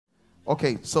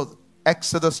Okay, so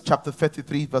Exodus chapter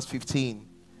 33 verse 15.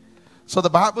 So the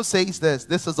Bible says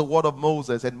this is the word of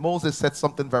Moses, and Moses said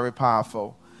something very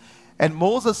powerful. And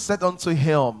Moses said unto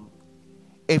him,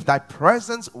 if thy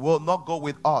presence will not go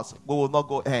with us, we will not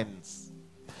go hence.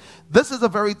 This is a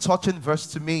very touching verse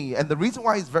to me, and the reason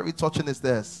why it's very touching is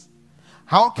this.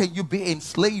 How can you be in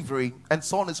slavery and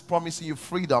someone is promising you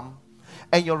freedom,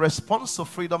 and your response to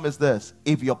freedom is this: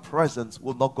 if your presence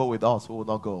will not go with us, we will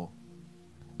not go.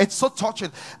 It's so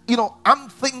touching. You know, I'm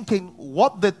thinking,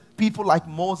 what did people like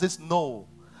Moses know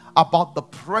about the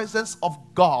presence of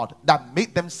God that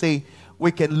made them say,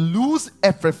 we can lose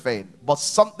everything, but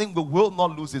something we will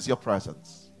not lose is your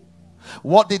presence?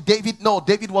 What did David know?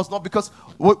 David was not, because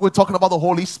we're talking about the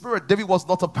Holy Spirit. David was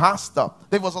not a pastor.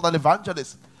 David was not an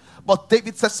evangelist. But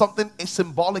David says something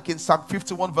symbolic in Psalm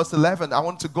 51 verse 11. I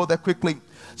want to go there quickly.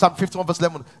 Psalm 51 verse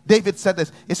 11. David said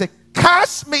this. He said,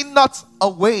 cast me not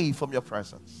away from your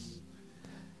presence.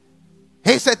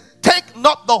 He said, take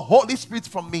not the Holy Spirit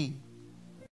from me.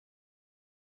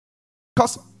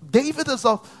 Because David is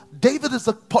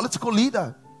a political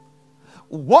leader.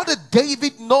 What did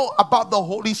David know about the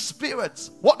Holy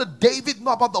Spirit? What did David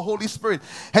know about the Holy Spirit?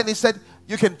 And he said,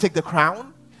 you can take the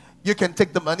crown, you can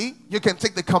take the money, you can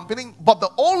take the company, but the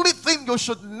only thing you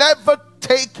should never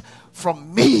take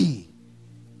from me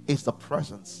is the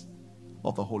presence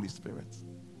of the Holy Spirit.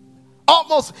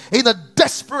 Almost in a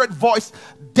desperate voice,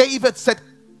 David said,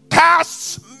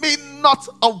 cast me not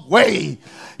away.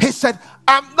 He said,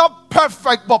 I'm not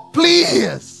perfect, but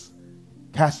please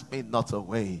cast me not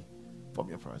away from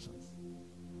your presence.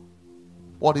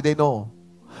 What did they know?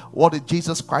 What did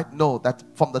Jesus Christ know? That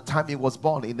from the time he was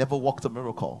born, he never walked a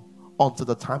miracle until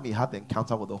the time he had the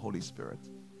encounter with the Holy Spirit.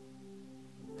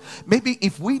 Maybe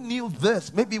if we knew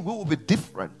this, maybe we will be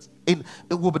different. It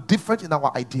will be different in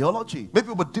our ideology. Maybe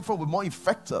we will be different, we'll be more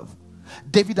effective.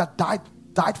 David had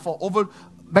died for over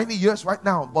many years right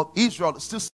now, but Israel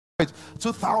still celebrates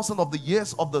 2,000 of the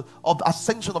years of the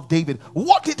ascension of David.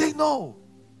 What did they know?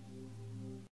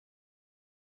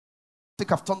 I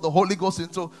think I've turned the Holy Ghost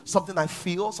into something I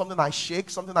feel, something I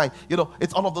shake, something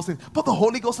it's all of those things. But the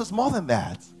Holy Ghost is more than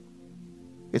that.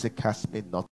 It's a cast me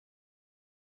not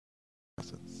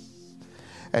presence,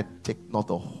 and take not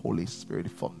the Holy Spirit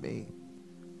from me.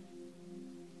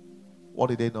 What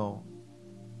did they know?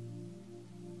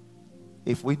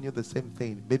 If we knew the same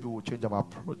thing, maybe we'll change our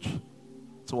approach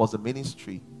towards the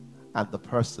ministry and the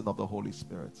person of the Holy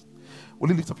Spirit. Will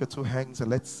you lift up your two hands and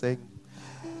let's sing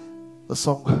the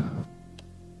song,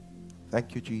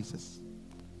 Thank You, Jesus.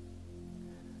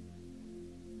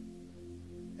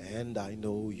 And I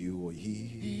know you are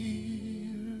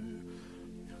here,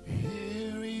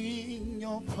 hearing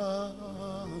your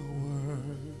power.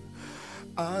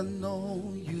 I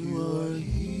know you are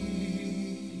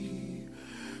here,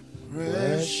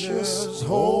 precious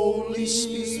Holy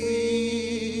Spirit.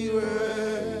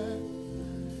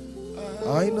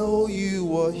 I know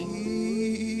you are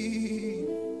here,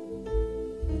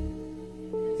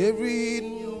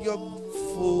 hearing your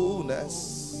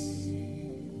fullness.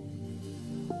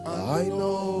 I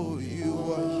know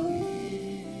you are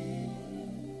here,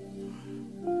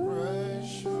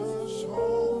 precious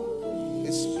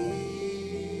Holy Spirit.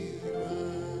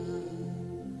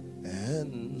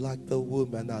 And like the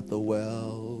woman at the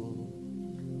well,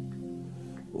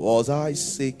 was I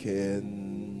seeking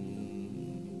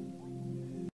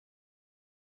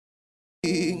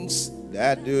things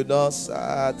that do not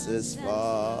satisfy,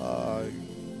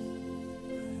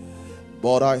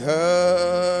 but I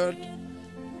heard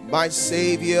my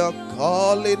Savior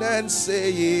calling and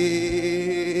saying,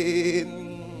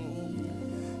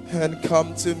 and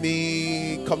come to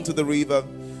me, come to the river,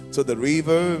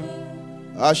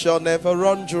 I shall never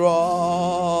run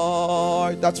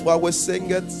dry. That's why we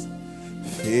sing it.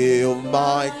 Fill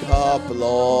my cup,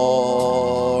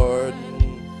 Lord,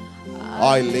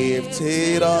 I lift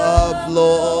it up,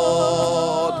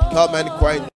 Lord. Come and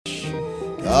quench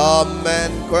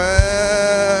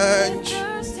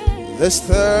this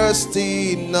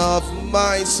thirsting of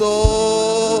my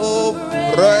soul.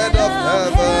 Bread of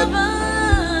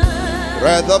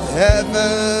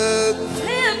heaven,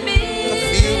 fill me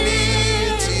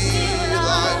till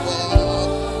I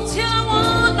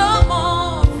want no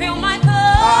more. Fill my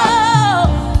cup,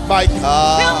 fill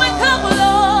my cup,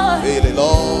 Lord. Fill it,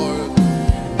 Lord.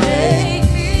 Make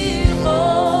me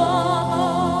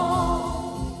whole.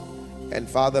 And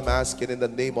Father, I'm asking in the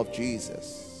name of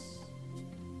Jesus,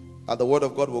 and the word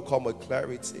of God will come with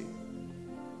clarity,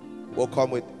 will come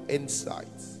with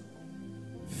insight,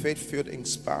 faith-filled,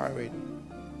 inspiring,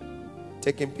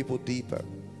 taking people deeper,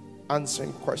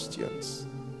 answering questions,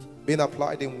 being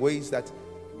applied in ways that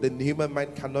the human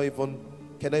mind cannot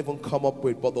even come up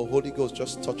with, but the Holy Ghost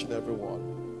just touching everyone.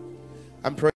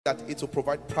 I'm praying that it will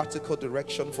provide practical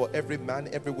direction for every man,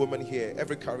 every woman here,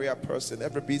 every career person,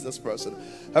 every business person,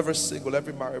 every single,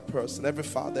 every married person, every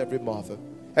father, every mother,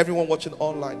 everyone watching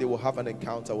online. They will have an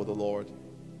encounter with the Lord.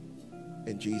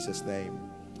 In Jesus' name,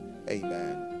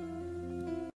 amen.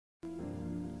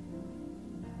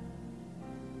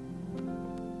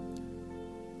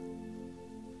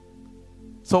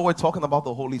 So we're talking about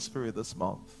the Holy Spirit this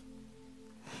month.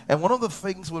 And one of the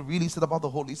things we really said about the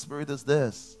Holy Spirit is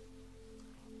this.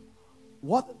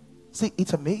 See,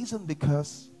 it's amazing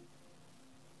because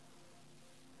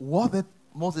what did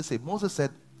Moses say? Moses said,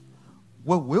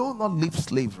 we will not leave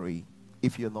slavery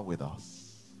if you're not with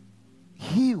us.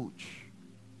 Huge.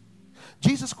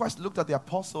 Jesus Christ looked at the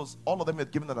apostles, all of them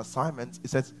had given an assignment. He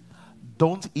says,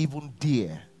 don't even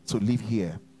dare to live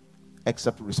here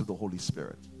except to receive the Holy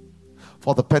Spirit.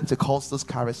 For the Pentecostals,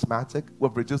 charismatic,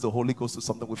 we've reduced the Holy Ghost to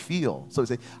something we feel. So we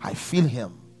say, I feel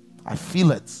him. I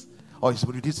feel it. Or he's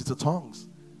reduced it to tongues.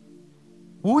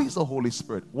 Who is the Holy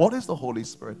Spirit? What is the Holy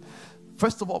Spirit?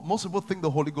 First of all, most people think the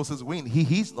Holy Ghost is wind.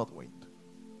 He is not wind.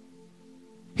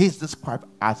 He's described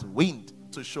as wind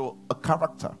to show a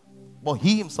character. But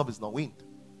he himself is not wind.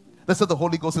 They said the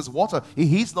Holy Ghost is water.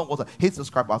 He is not water. He's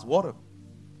described as water.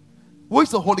 Who is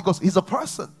the Holy Ghost? He's a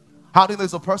person. How do you know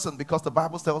he's a person? Because the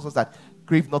Bible tells us that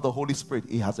grieve not the Holy Spirit.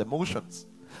 He has emotions.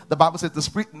 The Bible says the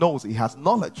Spirit knows. He has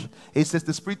knowledge. It says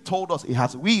the Spirit told us he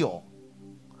has will.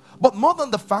 But more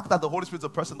than the fact that the Holy Spirit is a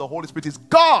person, the Holy Spirit is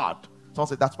God. Someone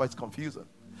said that's why it's confusing.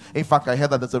 In fact, I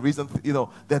heard that there's a reason,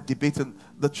 they're debating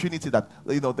the Trinity, there's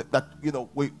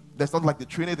not like the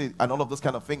Trinity and all of this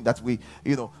kind of thing that we,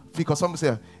 because some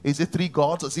say, is it three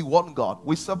gods or is it one God?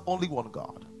 We serve only one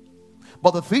God.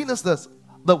 But the thing is this,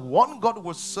 the one God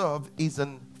we serve is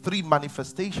in three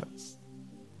manifestations.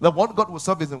 The one God we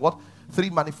serve is in what? Three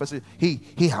manifestations.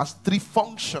 He has three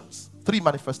functions, three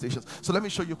manifestations. So let me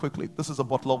show you quickly. This is a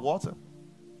bottle of water.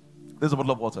 This is a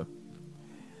bottle of water.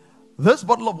 This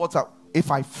bottle of water, if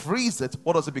I freeze it,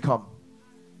 what does it become?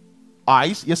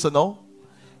 Ice, yes or no?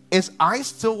 Is ice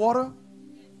still water?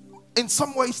 In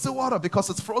some way, it's still water because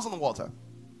it's frozen water.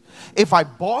 If I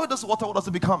boil this water, what does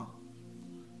it become?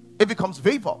 It becomes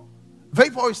vapor.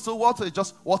 Vapor is still water, it's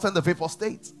just water in the vapor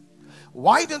state.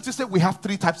 Why don't you say we have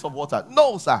three types of water?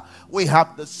 No, sir. We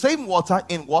have the same water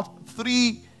in what?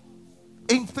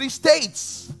 In three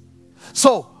states.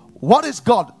 So, what is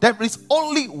God? There is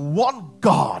only one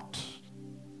God.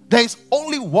 There is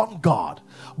only one God.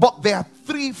 But there are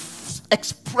three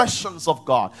expressions of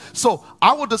God. So,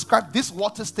 I would describe this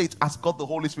water state as God the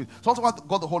Holy Spirit. So, also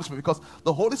God the Holy Spirit because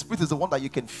the Holy Spirit is the one that you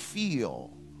can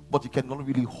feel, but you cannot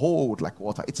really hold like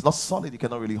water. It's not solid, you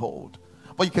cannot really hold.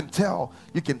 But you can tell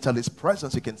his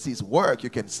presence, you can see his work, you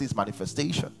can see his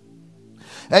manifestation.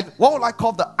 And what will I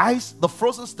call the ice, the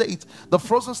frozen state of the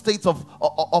frozen state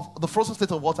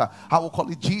of water? I will call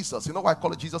it Jesus. You know why I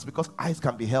call it Jesus? Because ice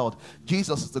can be held.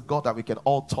 Jesus is the God that we can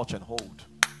all touch and hold.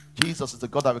 Jesus is the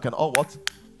God that we can all what?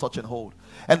 Touch and hold.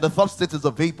 And the third state is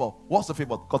the vapor. What's the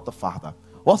vapor? God the Father.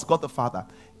 What's God the Father?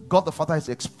 God the Father is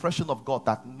the expression of God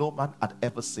that no man had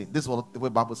ever seen. This is what the way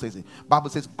Bible says it.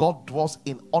 Bible says God dwells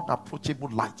in unapproachable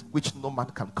light, which no man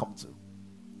can come to.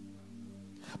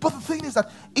 But the thing is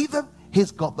that either he's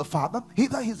God the Father,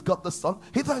 either he's God the Son,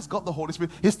 either he's God the Holy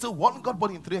Spirit. He's still one God, but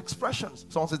in three expressions.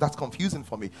 Someone says that's confusing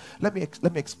for me. Let me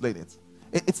explain it.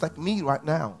 It's like me right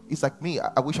now. It's like me.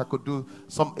 I wish I could do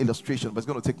some illustration, but it's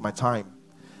going to take my time.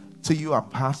 To you, I'm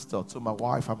pastor. To my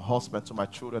wife, I'm husband. To my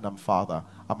children, I'm father.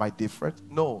 Am I different?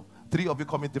 No. Three of you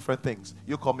call me different things.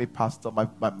 You call me pastor. My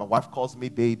wife calls me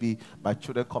baby. My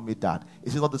children call me dad.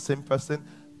 Is it not the same person?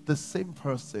 The same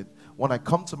person. When I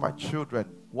come to my children,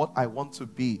 what I want to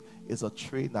be is a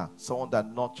trainer, someone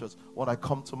that nurtures. When I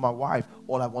come to my wife,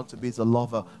 all I want to be is a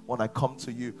lover. When I come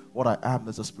to you, what I am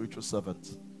is a spiritual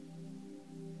servant.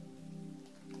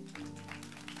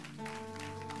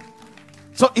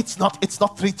 So it's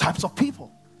not three types of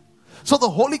people. So the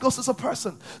Holy Ghost is a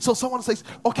person. So someone says,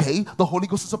 okay, the Holy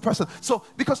Ghost is a person. So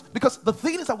because the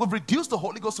thing is that we've reduced the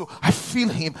Holy Ghost to I feel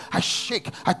him, I shake,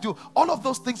 I do. All of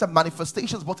those things are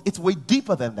manifestations, but it's way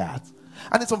deeper than that.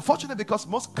 And it's unfortunate because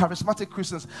most charismatic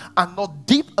Christians are not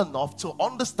deep enough to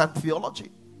understand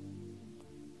theology.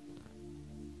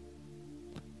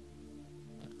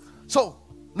 So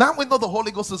now we know the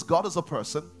Holy Ghost is God as a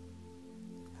person.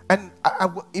 And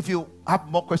if you have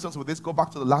more questions with this, go back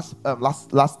to the last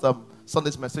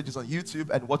Sunday's messages on YouTube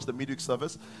and watch the midweek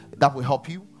service. That will help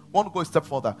you. I want to go a step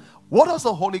further. What does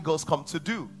the Holy Ghost come to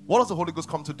do? What does the Holy Ghost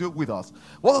come to do with us?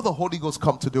 What does the Holy Ghost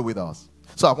come to do with us?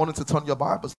 So I wanted to turn your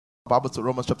Bibles to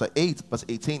Romans chapter 8, verse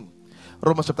 18.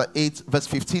 Romans chapter 8, verse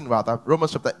 15 rather.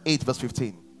 Romans chapter 8, verse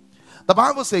 15. The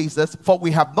Bible says this, for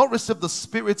we have not received the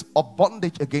spirit of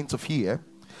bondage again to fear,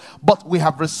 but we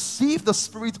have received the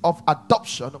spirit of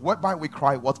adoption, whereby we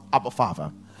cry, what? Abba,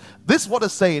 Father. This what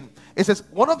it's saying. It says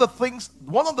one of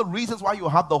the reasons why you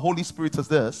have the Holy Spirit is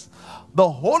this. The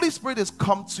Holy Spirit has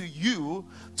come to you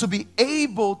to be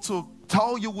able to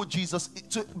tell you who Jesus,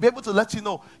 to be able to let you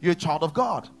know you're a child of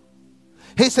God.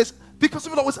 He says, because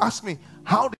people always ask me,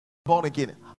 how did you born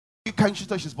again? You can't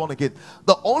tell she's born again.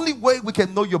 The only way we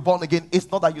can know you're born again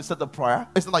is not that you said the prayer,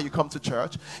 it's not that you come to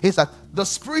church. It's that the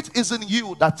Spirit is in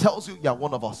you that tells you you're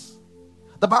one of us.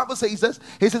 The Bible says this.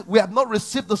 He says, we have not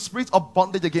received the spirit of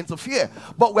bondage again to fear,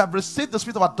 but we have received the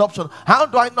spirit of adoption. How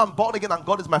do I know I'm born again and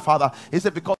God is my Father? He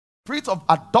said, because the spirit of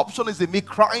adoption is in me,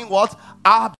 crying what?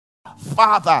 Abba,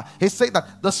 Father. He said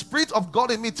that the spirit of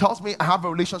God in me tells me I have a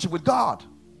relationship with God.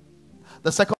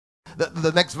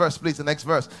 The next verse, please. The next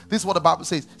verse. This is what the Bible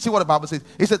says. See what the Bible says.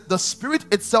 It said, the Spirit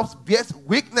itself bears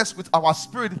witness with our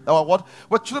spirit. Our what?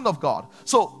 We're children of God.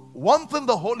 So one thing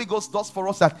the Holy Ghost does for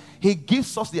us, that He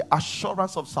gives us the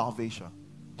assurance of salvation.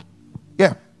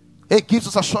 Yeah, it gives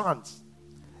us assurance.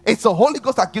 It's the Holy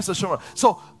Ghost that gives assurance.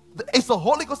 So it's the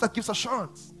Holy Ghost that gives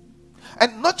assurance,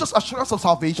 and not just assurance of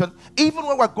salvation. Even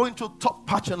when we're going through tough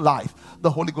patch in life, the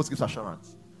Holy Ghost gives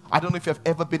assurance. I don't know if you've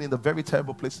ever been in a very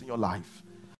terrible place in your life.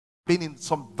 Been in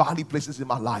some valley places in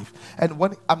my life, and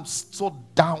when I'm so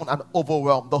down and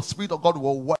overwhelmed, the Spirit of God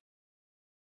will work.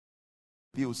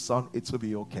 You, son, it will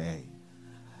be okay.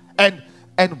 And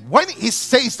when He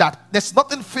says that, there's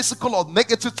nothing physical or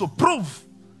negative to prove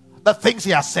the things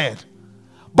He has said.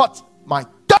 But my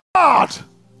God,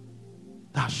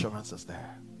 the assurance is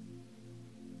there.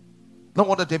 No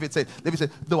wonder David said,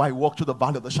 though I walk through the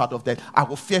valley of the shadow of death, I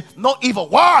will fear no evil.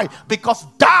 Why? Because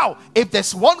thou, if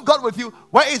there's one God with you,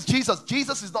 where is Jesus?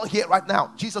 Jesus is not here right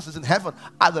now. Jesus is in heaven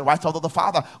at the right hand of the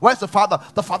Father. Where's the Father?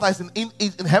 The Father is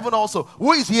in heaven also.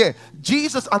 Who is here?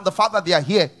 Jesus and the Father, they are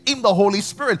here in the Holy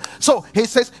Spirit. So he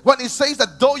says, when he says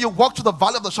that though you walk through the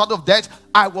valley of the shadow of death,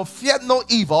 I will fear no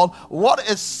evil. What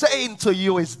is saying to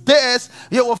you is this: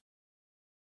 you will.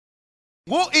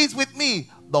 Who is with me?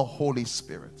 The Holy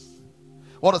Spirit.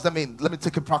 What does that mean? Let me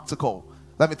take it practical.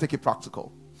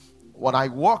 When I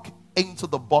walk into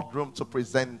the boardroom to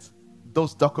present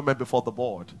those documents before the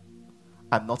board,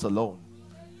 I'm not alone.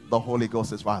 The Holy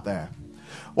Ghost is right there.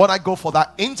 When I go for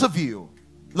that interview,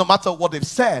 no matter what they've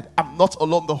said, I'm not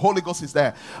alone. The Holy Ghost is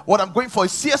there. When I'm going for a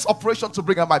CS operation to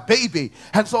bring out my baby,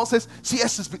 and someone says,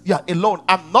 CS is alone.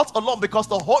 I'm not alone, because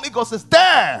the Holy Ghost is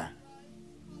there.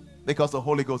 Because the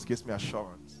Holy Ghost gives me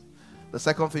assurance. The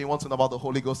second thing you want to know about the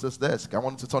Holy Ghost is this. I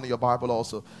want you to turn in your Bible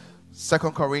also. 2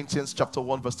 Corinthians chapter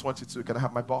 1 verse 22. Can I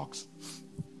have my box?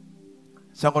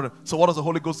 So what does the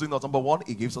Holy Ghost do? Number one,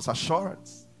 He gives us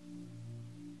assurance.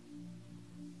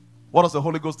 What does the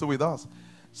Holy Ghost do with us?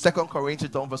 2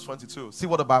 Corinthians 1 verse 22. See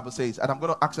what the Bible says. And I'm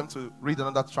going to ask them to read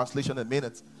another translation in a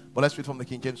minute. But let's read from the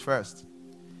King James first.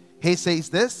 He says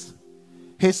this.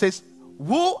 He says,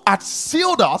 who hath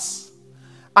sealed us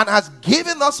and has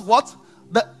given us what?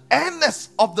 The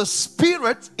earnest of the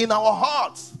Spirit in our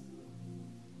hearts.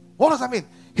 What does that mean?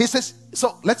 He says,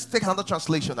 so let's take another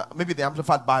translation, maybe the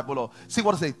Amplified Bible, or see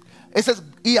what it says. It says,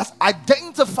 He has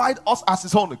identified us as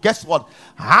His own. Guess what?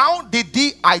 How did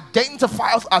He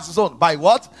identify us as His own? By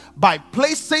what? By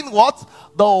placing what?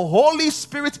 The Holy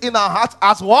Spirit in our hearts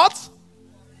as what?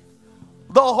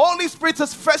 The Holy Spirit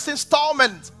is first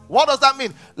installment. What does that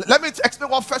mean? Let me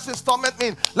explain what first installment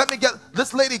means. Let me get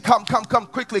this lady. Come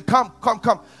quickly. Come,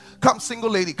 single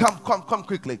lady. Come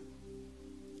quickly.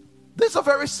 This is a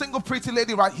very single, pretty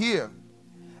lady right here.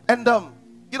 And,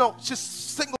 she's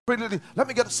single, pretty lady. Let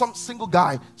me get some single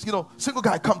guy. Single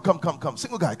guy, come.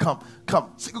 Single guy, come.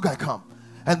 Single guy, come.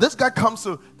 And this guy comes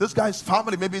to this guy's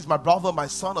family. Maybe it's my brother, my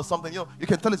son, or something. You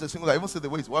can tell it's a single guy. Even see the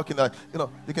way he's working.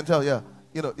 You can tell, yeah.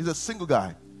 He's a single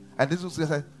guy. And this was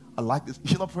say, I like this. Is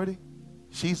she not pretty?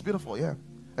 She's beautiful, yeah.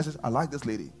 I says, I like this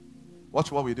lady. Watch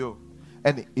what we do.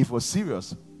 And if we're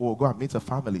serious, we'll go and meet her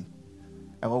family.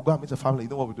 And we'll go and meet her family. You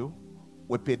know what we do?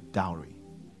 We pay dowry.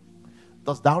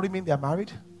 Does dowry mean they're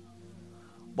married?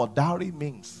 But dowry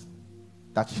means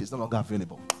that she's no longer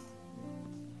available.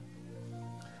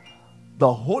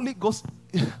 The Holy Ghost,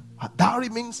 dowry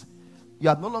means you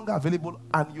are no longer available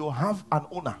and you have an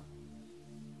owner.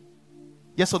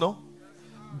 Yes or no?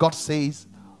 God says,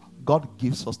 God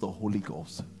gives us the Holy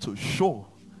Ghost to show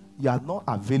you are not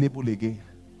available again.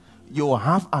 You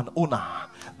have an owner.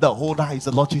 The owner is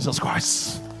the Lord Jesus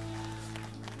Christ.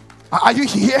 Are you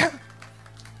here?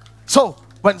 So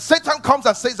When Satan comes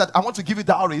and says that I want to give you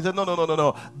dowry, he says, no, no, no, no,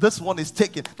 no. This one is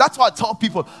taken. That's why I tell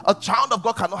people a child of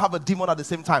God cannot have a demon at the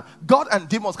same time. God and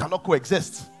demons cannot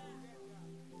coexist.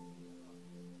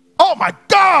 Oh my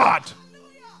God.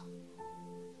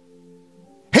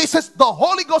 He says the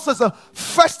Holy Ghost is the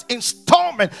first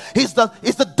installment. Is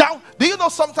the down. Do you know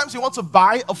sometimes you want to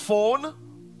buy a phone?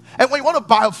 And when you want to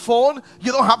buy a phone,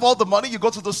 you don't have all the money. You go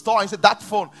to the store and say, that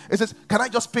phone. It says, can I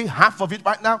just pay half of it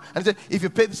right now? And he said, if you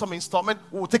pay some installment,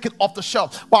 we'll take it off the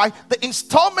shelf. Why? The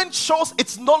installment shows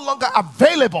it's no longer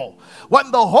available.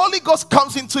 When the Holy Ghost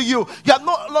comes into you, you are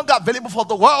no longer available for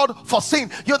the world, for sin.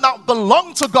 You now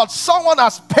belong to God. Someone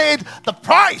has paid the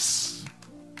price.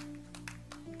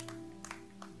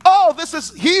 Oh, this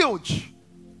is huge.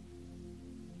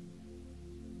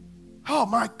 Oh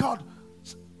my God.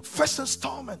 First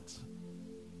installment.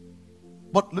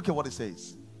 But look at what it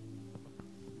says.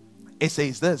 It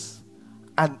says this.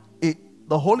 And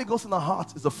the Holy Ghost in our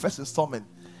heart is the first installment.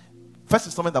 First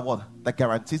installment that what? That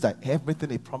guarantees that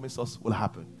everything He promised us will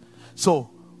happen. So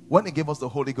when He gave us the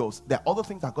Holy Ghost, there are other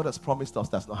things that God has promised us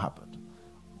that's not happened.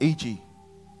 E.g.,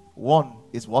 one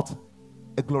is what?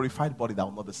 A glorified body that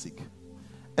will not be sick.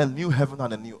 A new heaven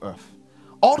and a new earth.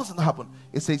 All doesn't happen.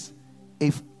 It says,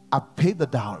 if I pay the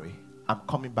dowry, I'm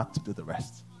coming back to do the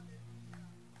rest.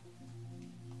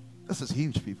 This is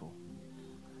huge, people.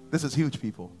 This is huge,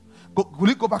 people. Will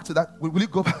you go back to that? Will you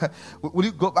go back? Will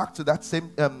you go back to that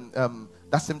same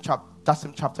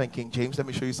chapter in King James? Let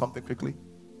me show you something quickly.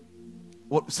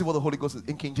 See what the Holy Ghost is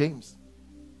in King James.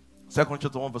 2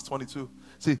 Corinthians 1 verse 22.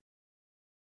 See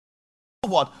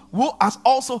what? Who has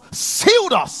also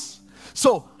sealed us.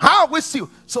 So how are we sealed?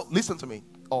 So listen to me.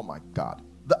 Oh my God.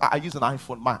 I use an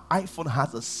iPhone. My iPhone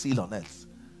has a seal on it.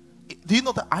 Do you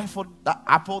know the iPhone, that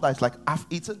Apple that is like half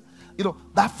eaten? You know,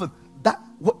 that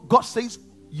what God says,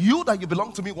 you that you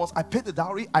belong to me, once I paid the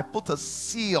dowry, I put a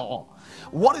seal.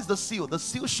 What is the seal? The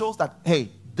seal shows that,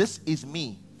 hey, this is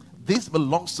me. This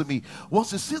belongs to me.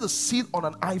 Once you see the seal on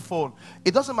an iPhone,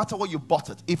 it doesn't matter where you bought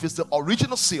it. If it's the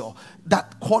original seal,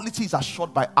 that quality is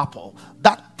assured by Apple.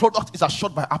 That product is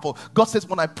assured by Apple. God says,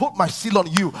 when I put my seal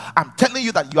on you, I'm telling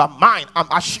you that you are mine. I'm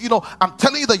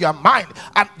telling you that you are mine.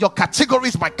 And your category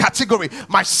is my category.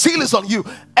 My seal is on you.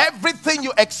 Everything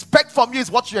you expect from me is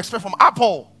what you expect from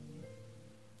Apple.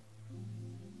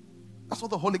 That's what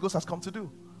the Holy Ghost has come to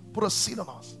do. Put a seal on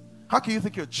us. How can you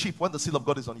think you're cheap when the seal of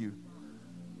God is on you?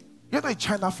 You're not a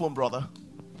China phone, brother.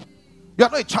 You're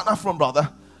not a China phone, brother.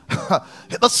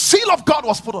 The seal of God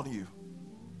was put on you.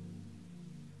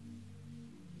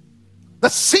 The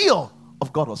seal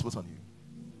of God was put on you.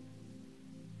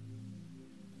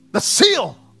 The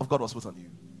seal of God was put on you.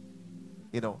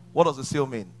 You know, what does the seal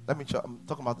mean? I'm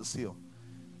talking about the seal.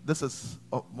 This is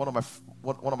one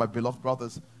of my beloved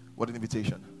brothers with an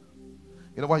invitation.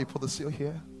 You know why you put the seal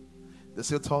here? The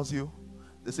seal tells you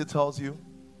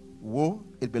who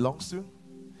it belongs to.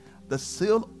 The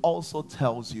seal also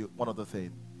tells you one other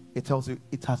thing. It tells you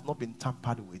it has not been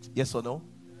tampered with. Yes or no?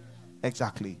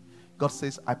 Exactly. God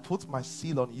says, I put my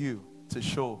seal on you to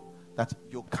show that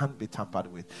you can't be tampered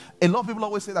with. A lot of people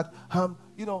always say that,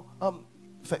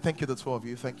 thank you, the two of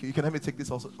you. Thank you. You can help me take this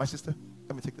also. My sister,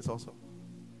 let me take this also.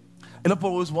 A lot of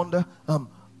people always wonder,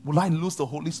 will I lose the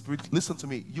Holy Spirit? Listen to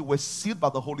me. You were sealed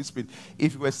by the Holy Spirit.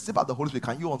 If you were sealed by the Holy Spirit,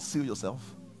 can you unseal yourself?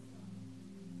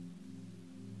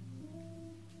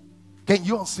 Can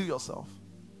you unseal yourself?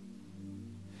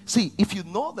 See, if you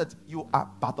know that you are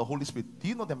by the Holy Spirit, do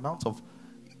you know the amount of...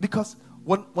 Because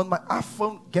when my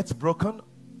iPhone gets broken,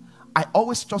 I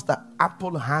always trust that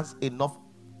Apple has enough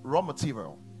raw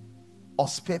material or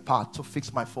spare part to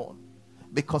fix my phone.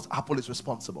 Because Apple is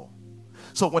responsible.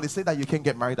 So when they say that you can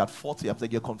get married at 40, I'm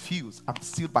saying you're confused. I'm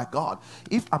sealed by God.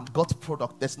 If I'm God's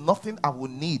product, there's nothing I will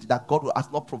need that God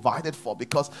has not provided for.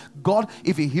 Because God,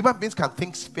 if a human being can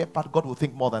think spare part, God will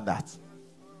think more than that.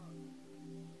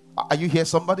 Are you here,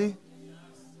 somebody?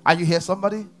 Are you here,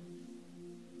 somebody?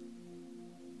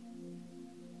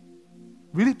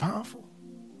 Really powerful.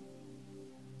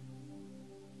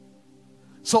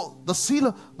 So the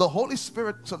seal, the Holy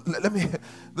Spirit. So let me.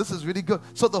 This is really good.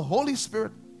 So the Holy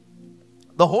Spirit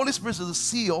is a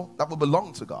seal that will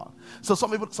belong to God. So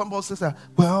some people say that,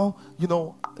 well, you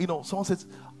know, someone says,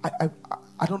 I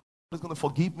don't know if He's going to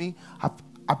forgive me.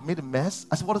 I've made a mess.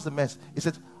 I said, what is the mess? He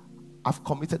said, I've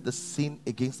committed the sin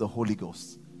against the Holy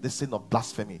Ghost, the sin of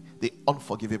blasphemy, the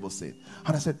unforgivable sin.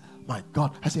 And I said, my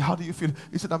God. I said, how do you feel?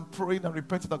 He said, I'm praying and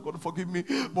repenting that God will forgive me,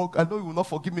 but I know He will not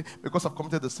forgive me because I've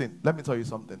committed the sin. Let me tell you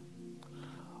something.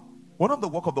 One of the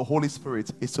work of the Holy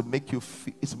Spirit is to make you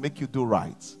do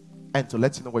right and to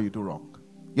let you know where you do wrong.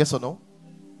 Yes or no?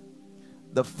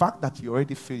 The fact that you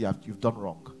already feel you've done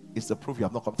wrong is the proof you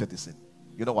have not committed the sin.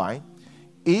 You know why?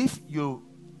 If you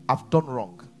have done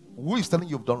wrong, who is telling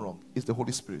you you've done wrong? Is the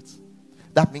Holy Spirit.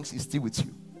 That means he's still with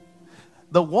you.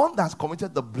 The one that's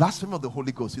committed the blasphemy of the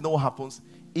Holy Ghost, you know what happens?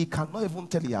 He cannot even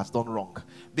tell he has done wrong,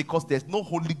 because there's no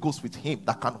Holy Ghost with him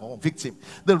that can convict him.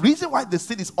 The reason why the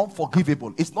sin is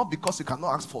unforgivable is not because you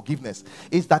cannot ask forgiveness.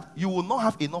 It's that you will not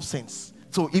have enough sense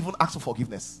to even ask for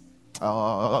forgiveness.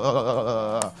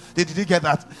 Did you get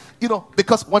that? You know,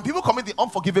 because when people commit the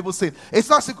unforgivable sin, it's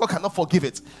not that God cannot forgive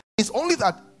it. It's only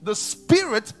that the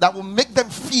spirit that will make them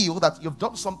feel that you've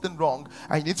done something wrong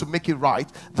and you need to make it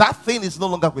right, that thing is no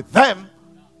longer with them,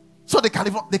 so they can't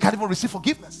even receive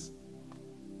forgiveness.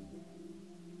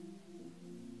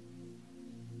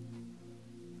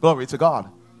 Glory to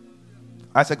God.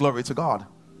 I said glory to God.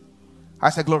 I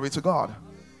said glory to God.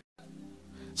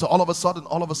 So all of a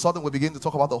sudden, we begin to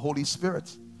talk about the Holy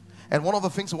Spirit. And one of the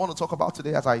things we want to talk about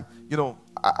today, as about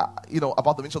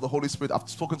the ministry of the Holy Spirit, I've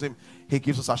spoken to him. He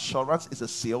gives us assurance. It's a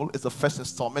seal. It's the first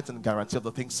installment and guarantee of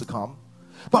the things to come.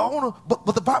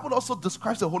 But the Bible also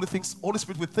describes the Holy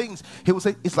Spirit with things. He will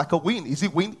say it's like a wind. Is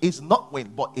it wind? It's not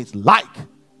wind, but it's like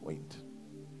wind.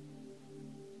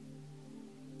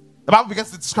 The Bible begins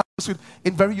to describe the Spirit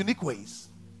in very unique ways.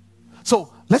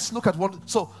 So let's look at one.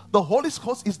 So the Holy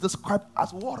Ghost is described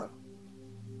as water.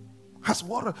 As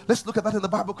water. Let's look at that in the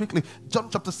Bible quickly. John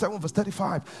chapter 7 verse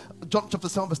 35. John chapter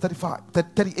 7 verse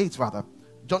 38 rather.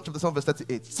 John chapter 7 verse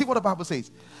 38. See what the Bible says.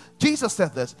 Jesus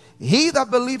said this. He that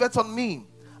believeth on me,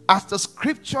 as the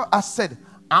scripture has said,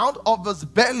 out of his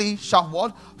belly shall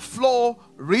what? Flow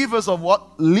rivers of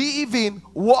what? Living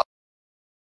water.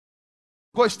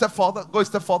 Go a step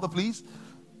further, please.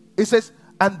 It says,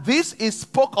 and this is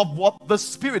spoke of what? The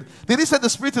Spirit. Did he say the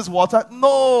Spirit is water?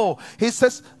 No. He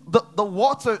says the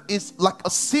water is like a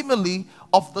simile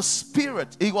of the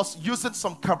Spirit. He was using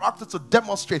some character to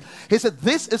demonstrate. He said,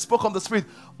 this is spoken of the Spirit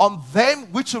on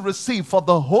them which you receive, for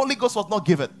the Holy Ghost was not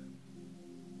given.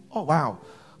 Oh, wow.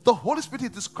 The Holy Spirit is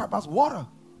described as water.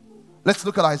 Let's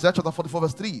look at Isaiah chapter 44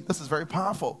 verse 3. This is very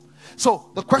powerful.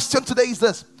 So the question today is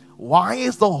this. Why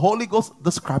is the Holy Ghost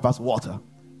described as water?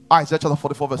 Isaiah chapter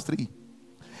 44 verse 3.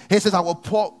 He says, I will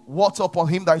pour water upon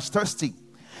him that is thirsty,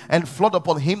 and flood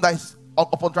upon him that is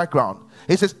upon dry ground.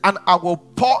 He says, and I will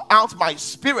pour out my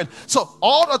Spirit. So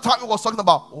all the time he was talking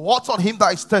about water on him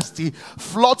that is thirsty,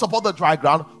 flood upon the dry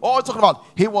ground. All talking about,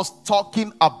 he was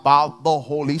talking about the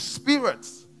Holy Spirit.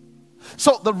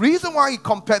 So the reason why he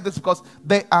compared this, because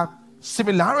there are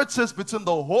similarities between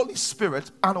the Holy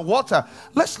Spirit and water.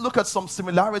 Let's look at some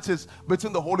similarities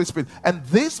between the Holy Spirit, and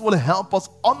this will help us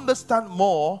understand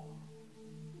more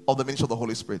of the ministry of the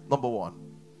Holy Spirit. Number one,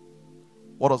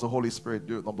 what does the Holy Spirit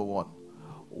do? Number one,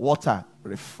 water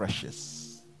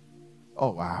refreshes. Oh,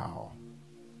 wow.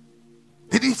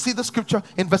 Did you see the scripture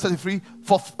in verse 33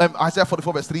 for Isaiah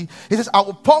 44 verse 3? He says, I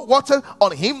will pour water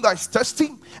on him that is thirsty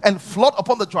and flood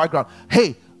upon the dry ground.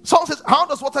 Hey, someone says, how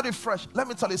does water refresh? Let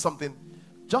me tell you something.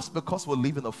 Just because we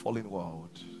live in a fallen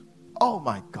world, oh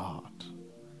my God,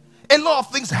 a lot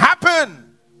of things happen.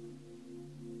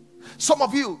 Some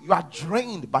of you are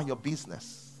drained by your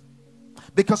business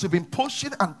because you've been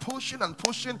pushing and pushing and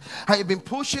pushing, and you've been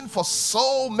pushing for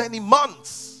so many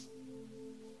months.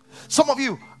 Some of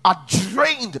you are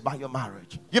drained by your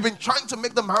marriage. You've been trying to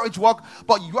make the marriage work,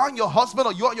 but you and your husband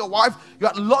or you and your wife, you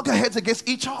are loggerheads against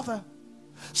each other.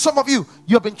 Some of you,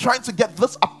 you've been trying to get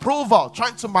this approval,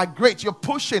 trying to migrate, you're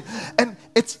pushing, and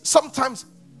it's sometimes,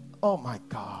 oh my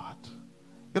God.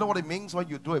 You know what it means when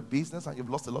you do a business and you've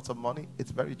lost a lot of money?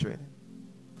 It's very draining.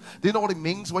 Do you know what it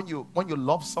means when you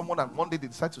love someone and one day they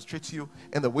decide to treat you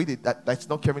in the way that's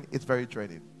not caring? It's very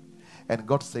draining. And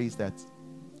God says that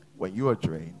when you are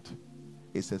drained,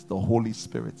 it says the Holy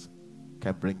Spirit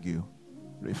can bring you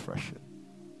refreshing.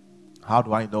 How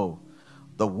do I know?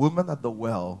 The woman at the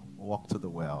well walked to the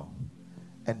well,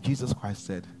 and Jesus Christ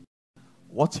said,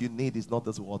 what you need is not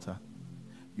this water.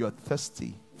 You're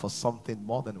thirsty for something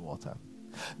more than water.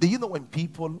 Do you know when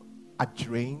people are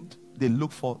drained, they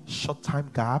look for short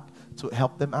time gap to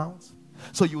help them out?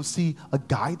 So you see a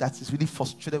guy that is really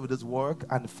frustrated with his work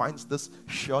and finds this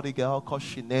shorty girl called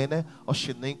Shinene or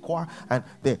Shiniqua, and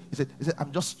he said,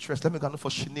 I'm just stressed. Let me go for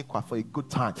Shiniqua for a good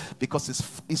time, because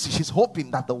she's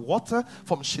hoping that the water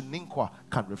from Shiniqua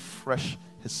can refresh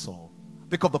his soul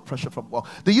because of the pressure from work.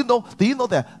 Do you know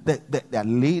there are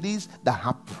ladies that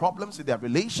have problems with their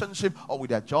relationship or with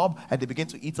their job, and they begin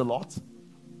to eat a lot?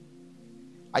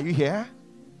 Are you here?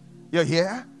 You're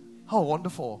here? Oh,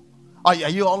 wonderful. Are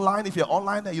you online? If you're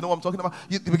online, you know what I'm talking about.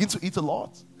 You begin to eat a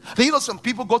lot. Do you know some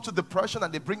people go to depression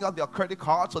and they bring out their credit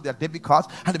cards or their debit cards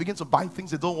and they begin to buy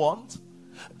things they don't want?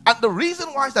 And the reason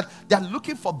why is that they're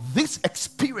looking for this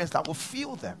experience that will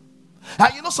fill them.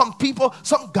 And you know, some people,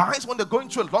 some guys, when they're going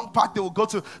through a long path, they will go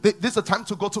to, this is the time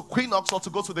to go to Quinox or to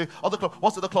go to the other club.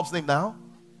 What's the other club's name now?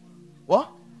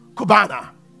 What? Cubana.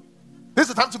 This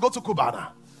is the time to go to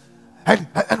Cubana.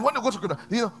 And when you go to Cubana,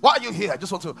 you know, why are you here?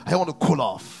 I want to cool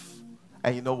off.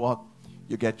 And you know what?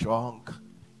 You get drunk,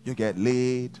 you get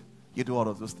laid, you do all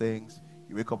of those things.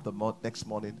 You wake up the next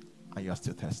morning and you are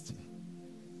still thirsty.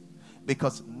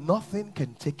 Because nothing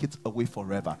can take it away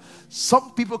forever.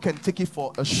 Some people can take it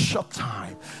for a short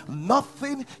time.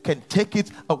 Nothing can take it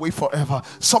away forever.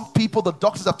 Some people, the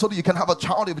doctors have told you can have a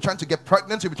child, you'll be trying to get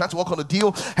pregnant, you'll be trying to work on a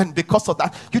deal, and because of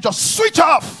that, you just switch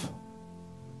off.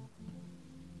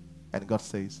 And God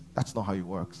says, that's not how it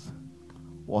works.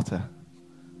 Water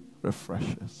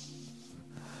refreshes.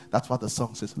 That's why the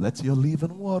song says, let your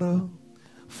living water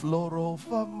flow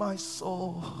over my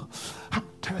soul. I'm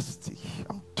thirsty.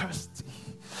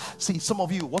 See, some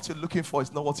of you, what you're looking for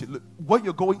is not what you look. Where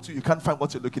you're going to, you can't find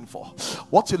what you're looking for.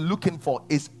 What you're looking for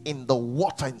is in the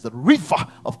water, in the river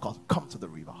of God. Come to the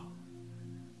river.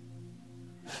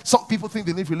 Some people think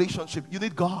they need relationship. You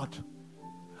need God.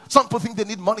 Some people think they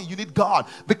need money. You need God.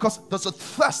 Because there's a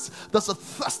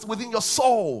thirst within your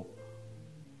soul.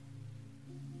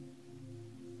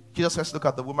 Jesus says, look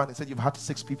at the woman. He said, you've had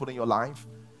 6 people in your life.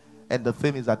 And the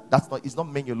thing is that it's not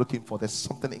men you're looking for. There's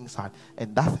something inside.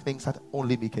 And that thing inside,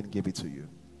 only me can give it to you.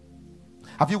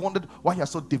 Have you wondered why you're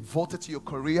so devoted to your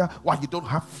career? Why you don't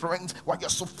have friends? Why you're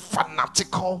so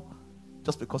fanatical?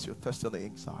 Just because you're thirsty on the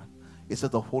inside. It says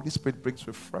the Holy Spirit brings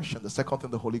refreshing. The second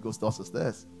thing the Holy Ghost does is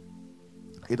this.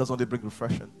 It doesn't only bring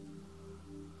refreshing.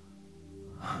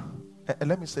 And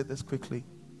let me say this quickly.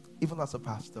 Even as a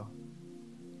pastor,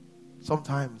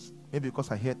 sometimes, maybe because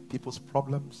I hear people's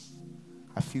problems,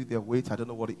 I feel their weight, I don't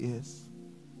know what it is,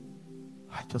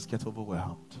 I just get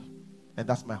overwhelmed. And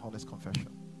that's my honest confession.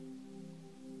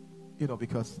 You know,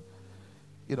 because,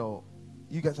 you know,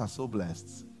 you guys are so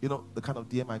blessed. You know, the kind of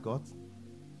DM I got,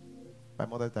 my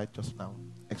mother died just now.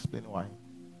 Explain why.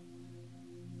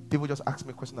 People just ask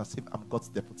me a question as if I'm God's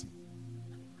deputy.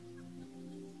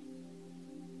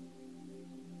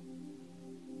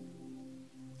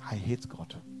 I hate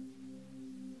God.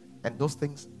 And those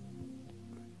things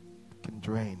can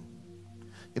drain.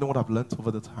 You know what I've learned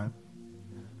over the time?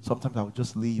 Sometimes I would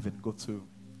just leave and go to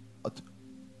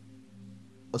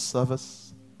a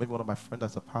service. Maybe one of my friends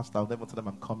as a pastor, I'll never tell them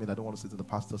I'm coming. I don't want to sit in the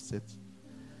pastor's seat.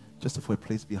 Just for a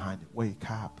place behind it, wear a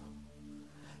cap.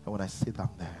 And when I sit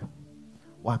down there,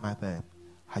 why am I there?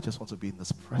 I just want to be in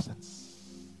this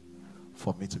presence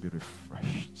for me to be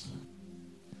refreshed.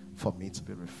 For me to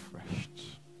be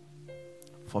refreshed.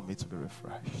 For me to be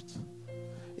refreshed.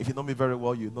 If you know me very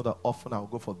well, you know that often I'll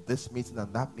go for this meeting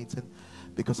and that meeting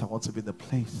because I want to be in the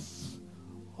place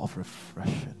of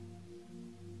refreshing.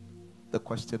 The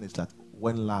question is that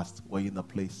when last were you in a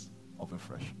place of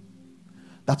refreshing?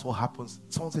 That's what happens.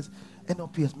 Someone says,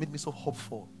 NLP has made me so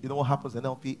hopeful. You know what happens?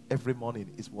 NLP every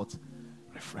morning is what?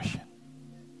 Refreshing.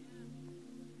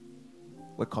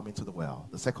 We're coming to the well.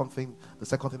 The second thing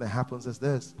that happens is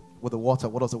this. With the water,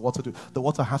 what does the water do? The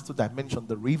water has two dimensions,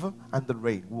 the river and the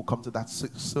rain. We'll come to that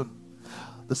soon.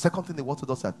 The second thing the water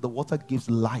does that, the water gives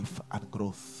life and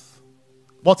growth.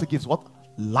 Water gives what?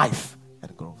 Life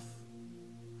and growth.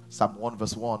 Psalm 1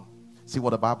 verse 1. See what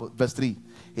the Bible, verse 3.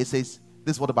 It says,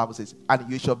 this is what the Bible says. And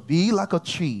you shall be like a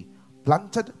tree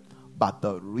planted by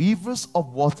the rivers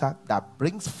of water that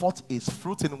brings forth its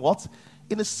fruit in what?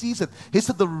 In a season. He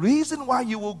said the reason why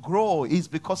you will grow is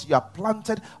because you are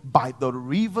planted by the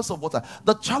rivers of water.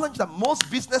 The challenge that most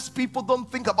business people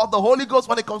don't think about the Holy Ghost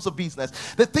when it comes to business.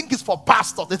 They think it's for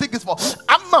pastors. They think it's for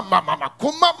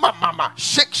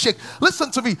shake.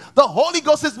 Listen to me. The Holy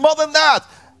Ghost is more than that.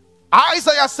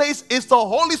 Isaiah says it's the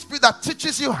Holy Spirit that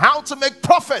teaches you how to make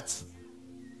profit.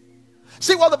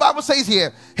 See what the Bible says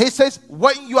here. He says,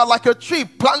 when you are like a tree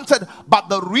planted by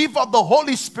the river of the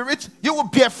Holy Spirit, you will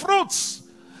bear fruits.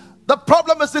 The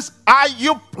problem is this: are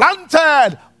you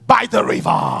planted by the river?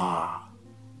 I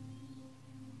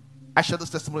shared this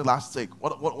testimony last week.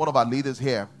 One of our leaders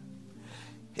here,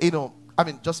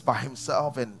 just by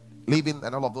himself and living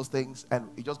and all of those things, and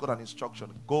he just got an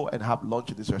instruction: go and have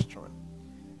lunch in this restaurant.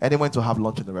 And he went to have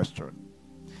lunch in the restaurant.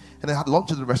 And they had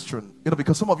lunch in the restaurant.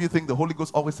 Because some of you think the Holy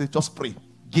Ghost always says, just pray,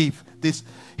 give this.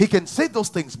 He can say those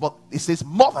things, but he says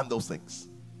more than those things.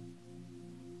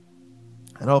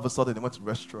 And all of a sudden, he went to the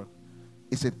restaurant.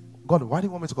 He said, God, why do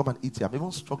you want me to come and eat here? I'm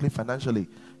even struggling financially.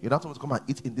 You don't want me to come and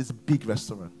eat in this big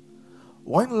restaurant.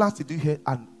 When last did you hear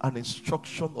an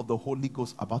instruction of the Holy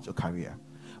Ghost about your career?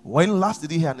 When last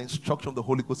did you hear an instruction of the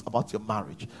Holy Ghost about your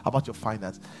marriage, about your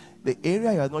finance? The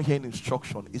area you are not hearing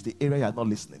instruction is the area you are not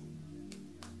listening.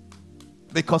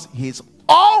 Because he is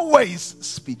always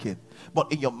speaking.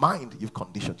 But in your mind, you've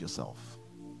conditioned yourself.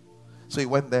 So he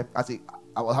went there.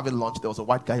 I was having lunch. There was a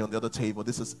white guy on the other table.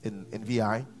 This is in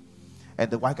VI. And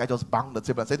the white guy just banged the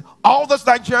table and said, all those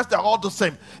Nigerians, they're all the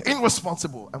same.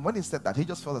 Irresponsible. And when he said that, he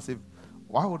just felt as if,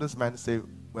 why would this man say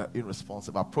we're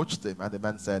irresponsible? I approached him and the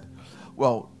man said,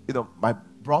 well, my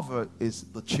brother is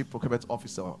the chief procurement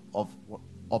officer of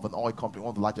an oil company, one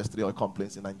of the largest 3 oil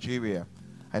companies in Nigeria.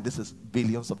 And this is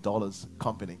billions of dollars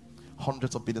company,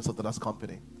 hundreds of billions of dollars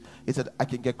company. He said, I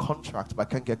can get contract, but I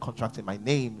can't get contract in my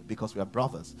name because we are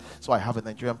brothers. So I have a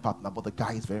Nigerian partner, but the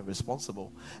guy is very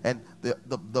responsible. And the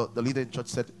leader in church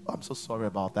said, oh, I'm so sorry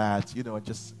about that. And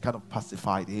just kind of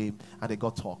pacified him. And they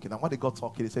got talking. And when they got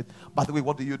talking, he said, by the way,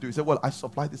 what do you do? He said, well, I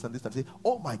supply this and this. And he said,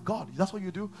 oh my God, that's what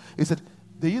you do? He said,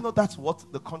 do you know that's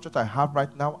what the contract I have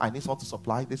right now? I need someone to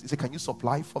supply this. He said, can you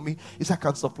supply for me? He said, I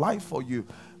can supply for you.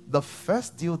 The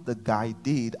first deal the guy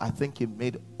did, I think he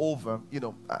made over,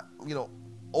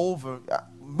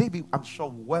 maybe I'm sure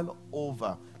well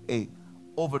over $200,000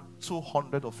 or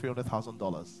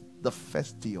 $300,000. The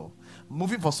first deal.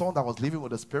 Moving for someone that was living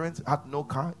with his parents, had no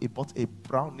car, he bought a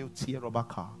brand new Tier rubber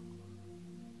car.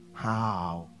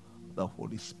 How? The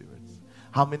Holy Spirit.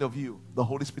 How many of you, the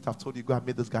Holy Spirit have told you, go and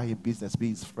meet this guy in business, be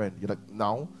his friend? You're like,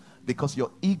 no. Because your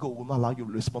ego will not allow you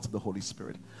to respond to the Holy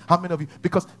Spirit. How many of you?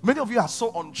 Because many of you are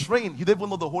so untrained, you don't even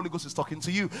know the Holy Ghost is talking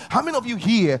to you. How many of you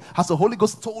here has the Holy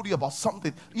Ghost told you about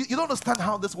something? You don't understand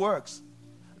how this works.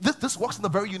 This works in a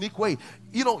very unique way.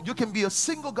 You can be a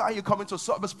single guy, you come into a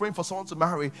service praying for someone to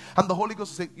marry, and the Holy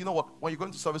Ghost will say, you know what, when you're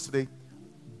going to service today,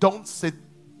 don't sit,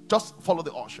 just follow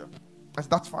the usher. I said,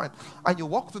 that's fine. And you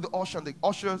walk through the usher, and the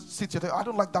usher sits here, I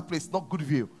don't like that place, not good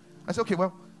view. I said, okay,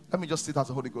 well, let me just sit as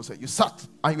the Holy Ghost said. You sat,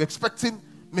 and you're expecting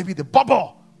maybe the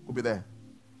bubble will be there.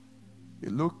 You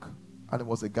look, and it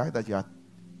was a guy that you had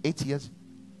 8 years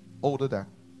older than.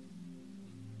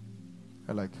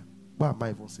 You're like, why am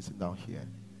I even sitting down here?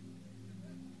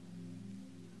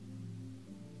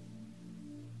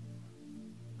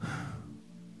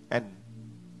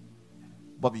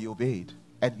 But you obeyed,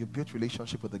 and you built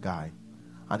relationship with the guy.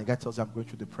 And the guy tells you, I'm going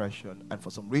through depression, and for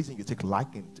some reason you take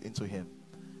liking into him.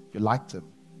 You liked him.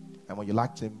 And when you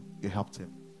liked him, you helped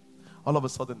him. All of a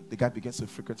sudden, the guy begins to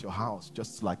frequent your house,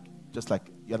 just like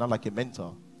you're not like a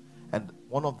mentor. And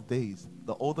one of the days,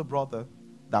 the older brother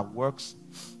that works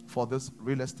for this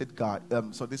real estate guy,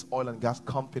 so this oil and gas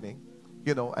company,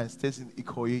 and stays in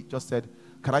Ikoyi, just said,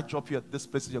 can I drop you at this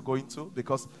place you're going to?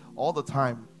 Because all the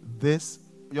time, this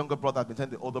younger brother had been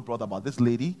telling the older brother about this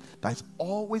lady that is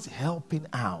always helping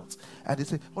out. And they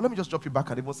said, well, let me just drop you back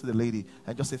and even see the lady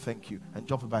and just say thank you and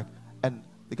drop her back. And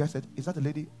the guy said, is that the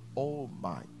lady? Oh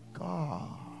my God.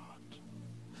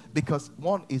 Because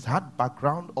one is had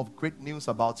background of great news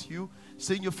about you.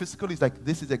 Seeing you physically is like,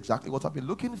 this is exactly what I've been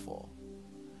looking for.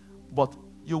 But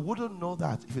you wouldn't know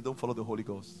that if you don't follow the Holy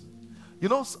Ghost.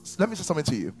 Let me say something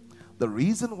to you. The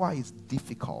reason why it's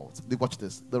difficult, watch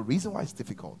this. The reason why it's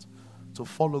difficult to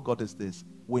follow God is this.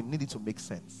 We need it to make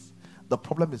sense. The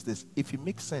problem is this. If it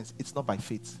makes sense, it's not by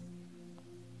faith.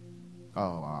 Oh,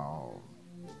 wow.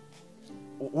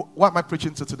 What am I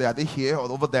preaching to today? Are they here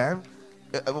or over there?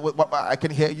 I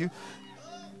can hear you.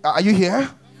 Are you here?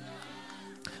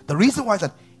 The reason why is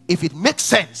that if it makes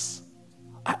sense,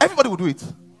 everybody will do it.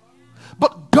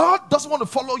 But God doesn't want to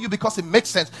follow you because it makes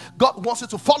sense. God wants you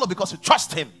to follow because you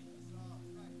trust Him.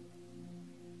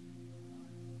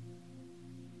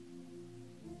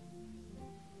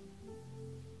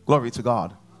 Glory to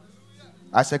God.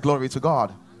 I said glory to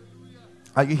God.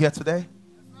 Are you here today?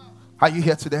 Are you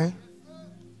here today?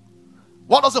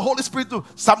 What does the Holy Spirit do?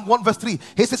 Psalm 1 verse 3.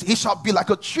 He says, he shall be like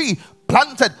a tree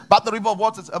planted by the river of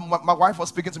waters. My wife was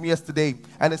speaking to me yesterday,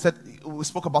 and it said, we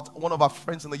spoke about one of our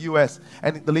friends in the US,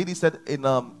 and the lady said in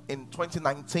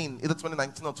 2019, either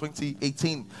 2019 or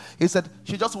 2018, he said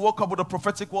she just woke up with a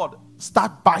prophetic word.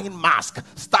 Start buying masks.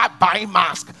 Start buying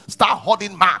masks. Start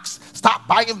hoarding masks. Start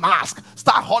buying masks.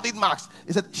 Start hoarding masks.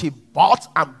 He said she bought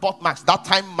and bought masks. That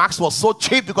time masks was so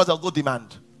cheap because there was no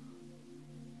demand.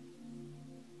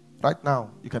 Right now,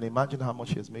 you can imagine how much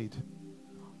she has made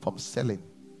from selling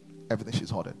everything she's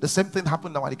hoarded. The same thing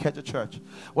happened now at Ikeja Church.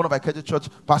 One of our Ikeja Church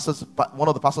pastors, one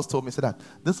of the pastors told me, said that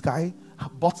this guy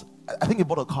bought, I think he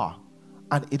bought a car,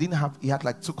 and he had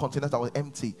like 2 containers that were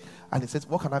empty. And he said,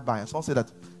 what can I buy? And someone said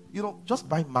that, just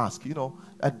buy mask,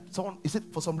 And someone, he said,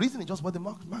 for some reason, he just bought the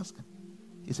mask.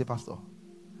 He said, Pastor,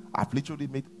 I've literally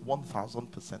made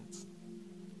 1,000%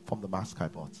 from the mask I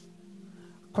bought.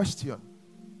 Question.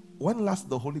 when last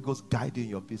the Holy Ghost guide you in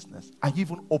your business? Are you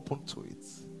even open to it?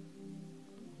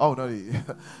 Oh no,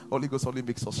 Holy Ghost only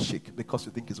makes us shake because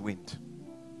you think it's wind.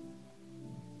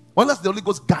 When last the Holy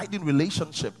Ghost guide in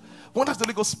relationship? When last the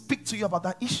Holy Ghost speak to you about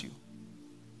that issue?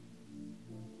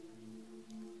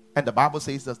 And the Bible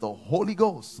says that the Holy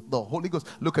Ghost,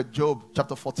 look at Job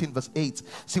chapter 14 verse 8.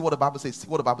 See what the Bible says.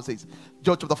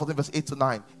 Job chapter 14 verse 8 to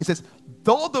 9. It says,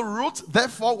 though the root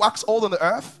therefore wax old on the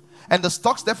earth, and the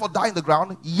stalks therefore die in the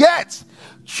ground, yet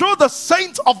through the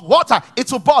saints of water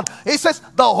it will burn. It says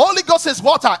the Holy Ghost is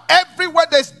water. Everywhere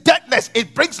there's deadness,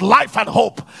 it brings life and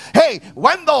hope. Hey,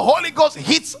 when the Holy Ghost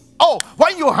hits,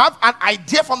 when you have an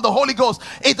idea from the Holy Ghost,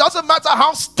 it doesn't matter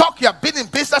how stuck you have been in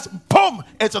business, boom,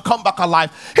 it will come back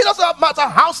alive. It doesn't matter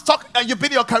how stuck you've been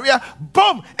in your career,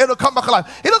 boom, it will come back alive.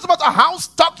 It doesn't matter how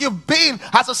stuck you've been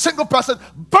as a single person,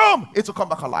 boom, it will come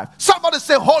back alive. Somebody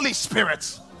say, Holy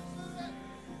Spirit.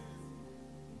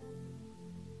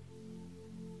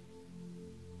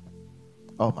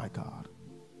 Oh my God.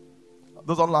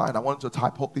 Those online, I want you to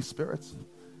type Holy Spirit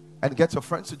and get your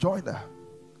friends to join there.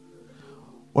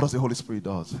 What does the Holy Spirit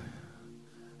do?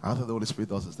 I think the Holy Spirit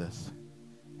does is this.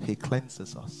 He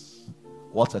cleanses us.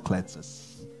 Water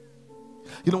cleanses.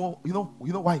 You know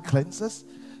why He cleanses?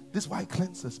 This is why He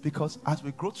cleanses. Because as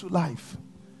we grow through life,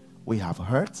 we have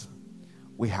hurt,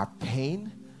 we have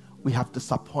pain, we have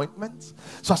disappointment.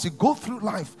 So as you go through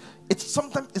life,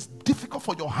 sometimes it's difficult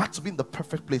for your heart to be in the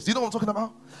perfect place. Do you know what I'm talking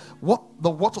about? What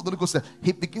the water of the Holy Ghost said,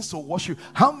 He begins to wash you.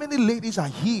 How many ladies are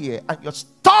here and you're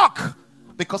stuck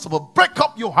because of a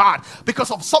breakup you had,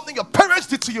 because of something your parents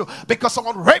did to you, because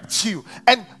someone raped you,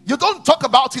 and you don't talk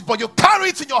about it, but you carry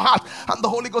it in your heart, and the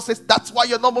Holy Ghost says, that's why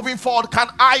you're not moving forward. Can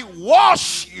I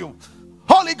wash you?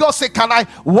 Holy Ghost say, can I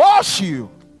wash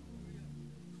you?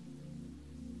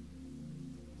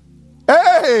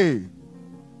 Hey!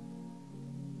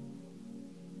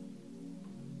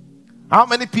 How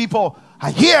many people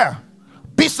are here?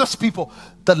 Business people.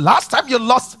 The last time you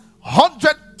lost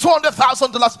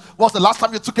 $200,000 was the last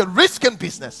time you took a risk in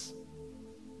business.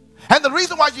 And the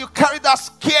reason why you carry that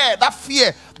scare, that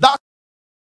fear, that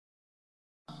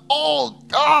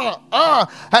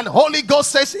and Holy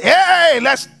Ghost says, hey,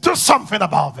 let's do something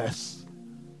about this.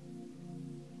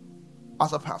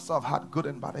 As a pastor, I've had good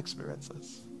and bad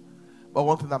experiences. But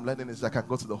one thing I'm learning is I can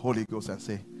go to the Holy Ghost and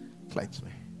say, cleanse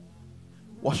me.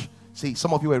 Wash. See,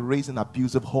 some of you were raised in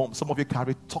abusive homes. Some of you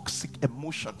carry toxic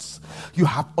emotions. You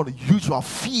have unusual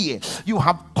fear. You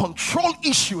have control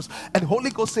issues. And Holy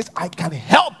Ghost says, I can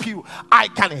help you. I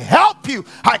can help you.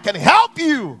 I can help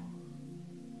you.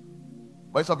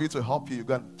 But some of you to help you, you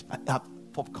go and have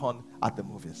popcorn at the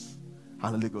movies.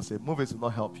 And Holy Ghost says, movies will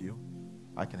not help you.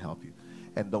 I can help you.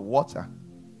 And the water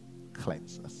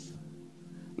cleanses.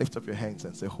 Lift up your hands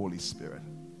and say, Holy Spirit.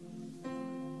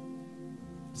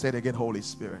 Say it again, Holy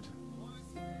Spirit.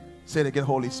 Say it again,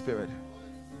 Holy Spirit.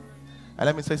 And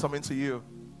let me say something to you.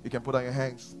 You can put on your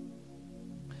hands.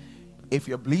 If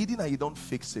you're bleeding and you don't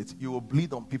fix it, you will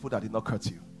bleed on people that did not cut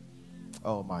you.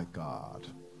 Oh my God.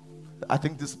 I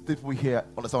think these people here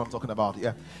understand what I'm talking about.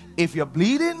 Yeah. If you're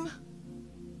bleeding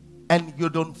and you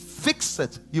don't fix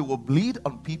it, you will bleed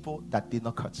on people that did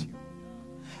not cut you.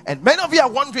 And many of you are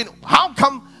wondering, how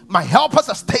come my helpers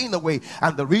are staying away?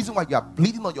 And the reason why you are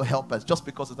bleeding on your helpers just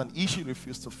because it's an issue you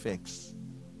refuse to fix.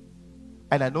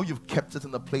 And I know you've kept it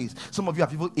in the place. Some of you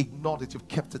have even ignored it. You've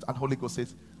kept it. And Holy Ghost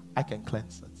says, I can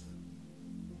cleanse it.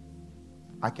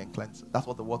 I can cleanse it. That's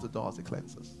what the water does. It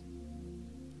cleanses.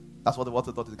 That's what the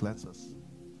water does. It cleanses.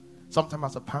 Sometimes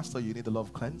as a pastor, you need a lot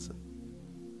of cleansing.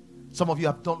 Some of you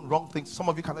have done wrong things. Some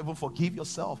of you can't even forgive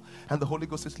yourself. And the Holy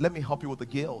Ghost says, let me help you with the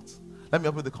guilt. Let me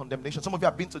help you with the condemnation. Some of you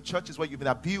have been to churches where you've been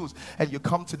abused, and you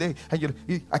come today and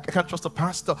I can't trust the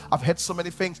pastor. I've heard so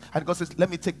many things. And God says, let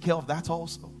me take care of that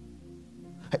also.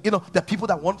 You know, there are people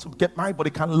that want to get married, but they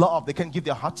can't love. They can't give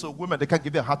their heart to a woman. They can't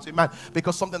give their heart to a man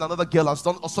because something another girl has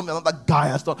done or something another guy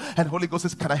has done. And Holy Ghost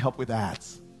says, can I help with that?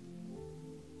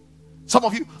 Some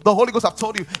of you, the Holy Ghost have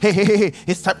told you, hey,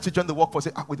 it's time to join the workforce.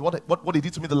 Say, with what he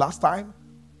did to me the last time?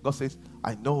 God says,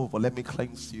 I know, but let me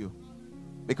cleanse you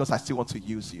because I still want to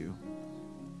use you.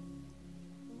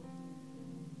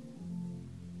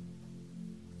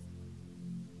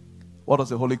 What does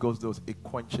the Holy Ghost do? It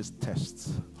quenches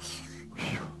tests.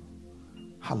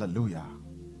 Hallelujah.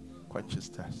 Quenches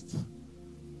tests.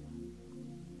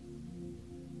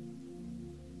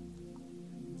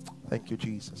 Thank you,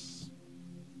 Jesus.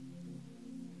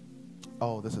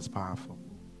 Oh, this is powerful.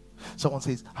 Someone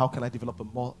says, how can I develop a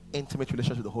more intimate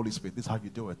relationship with the Holy Spirit? This is how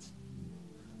you do it.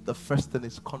 The first thing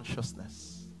is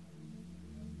consciousness.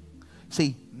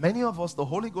 See, many of us, the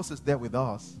Holy Ghost is there with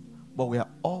us, but we are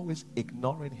always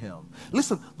ignoring him.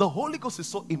 Listen, the Holy Ghost is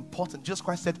so important. Jesus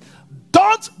Christ said,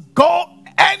 don't go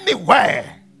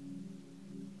anywhere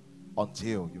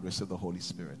until you receive the Holy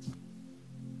Spirit.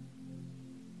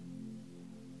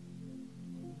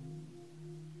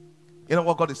 You know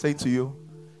what God is saying to you?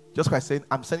 Jesus Christ saying,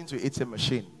 I'm sending you an ATM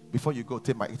machine. Before you go,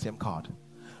 take my ATM card.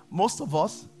 Most of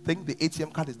us think the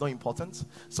ATM card is not important,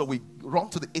 so we run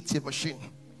to the ATM machine.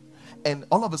 And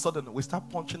all of a sudden, we start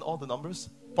punching all the numbers,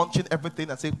 punching everything,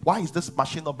 and say, why is this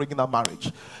machine not bringing out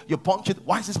marriage? You punch it,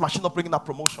 why is this machine not bringing out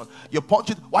promotion? You punch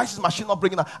it, why is this machine not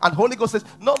bringing out? And Holy Ghost says,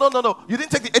 no, you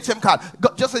didn't take the ATM card.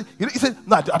 God just said, he said,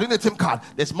 no, I didn't need the ATM card.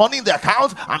 There's money in the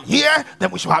account. I'm here,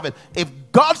 then we should have it. If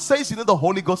God says you need the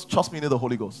Holy Ghost, trust me, you need the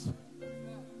Holy Ghost.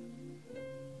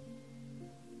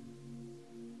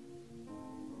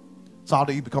 So how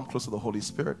do you become close to the Holy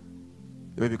Spirit?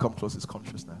 The way you become close is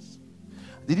consciousness.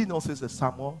 Did you notice that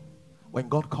Samuel, when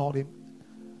God called him,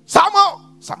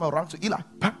 Samuel ran to Eli.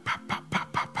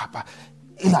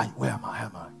 Eli, where am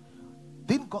I?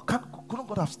 Couldn't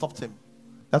God have stopped him?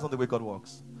 That's not the way God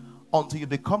works. Until you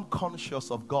become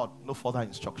conscious of God, no further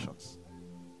instructions.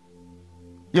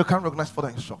 You can't recognize further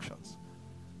instructions.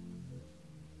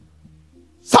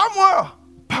 Samuel!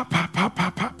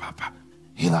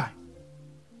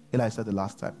 Eli said the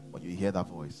last time, when you hear that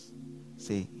voice,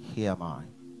 say, here am I.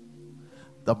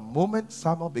 The moment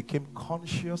Samuel became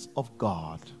conscious of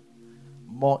God,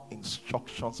 more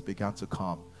instructions began to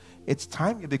come. It's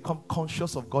time you become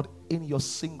conscious of God in your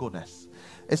singleness.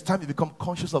 It's time you become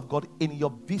conscious of God in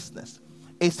your business.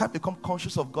 It's time to become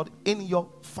conscious of God in your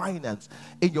finance,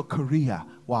 in your career.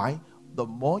 Why? The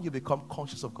more you become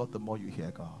conscious of God, the more you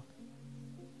hear God.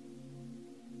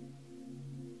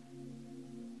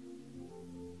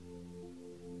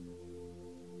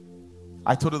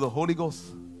 I told you the Holy Ghost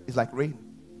is like rain.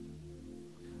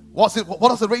 What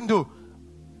does the rain do?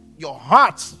 Your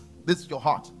heart, this is your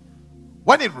heart.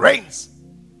 When it rains,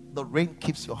 the rain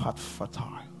keeps your heart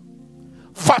fertile.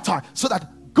 Fertile, so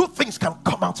that good things can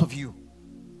come out of you.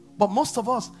 But most of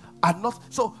us are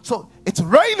not. So it's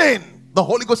raining. The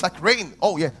Holy Ghost like rain.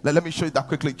 Oh yeah, let me show you that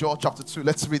quickly. John chapter 2.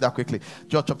 Let's read that quickly.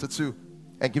 John chapter 2.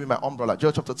 And give me my umbrella.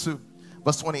 John chapter 2.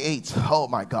 Verse 28. Oh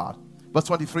my God. Verse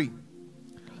 23.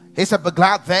 He said, be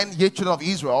glad then, ye children of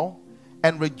Israel,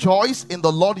 and rejoice in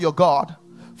the Lord your God,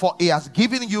 for he has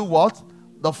given you what?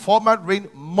 The former rain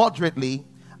moderately,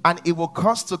 and it will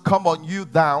cause to come on you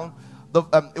down.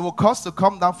 It will cause to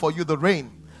come down for you the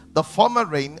rain, the former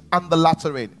rain and the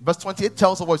latter rain. Verse 28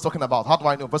 tells us what he's talking about. How do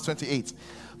I know? Verse 28.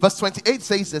 Verse 28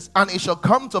 says this, and it shall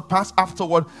come to pass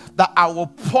afterward that I will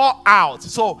pour out.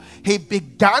 So he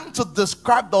began to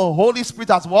describe the Holy Spirit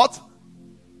as what?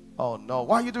 Oh no,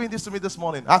 why are you doing this to me this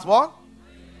morning? As what?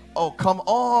 Oh, come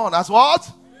on. As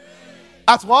what?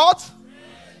 As what?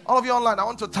 All of you online, I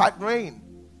want to type rain.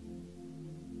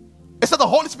 It said the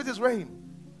Holy Spirit is rain.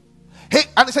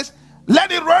 And it says,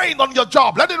 let it rain on your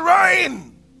job. Let it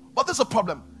rain. But there's a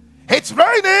problem. It's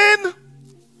raining,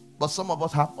 but some of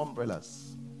us have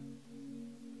umbrellas.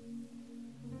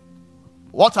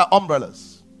 What are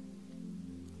umbrellas?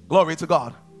 Glory to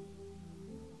God.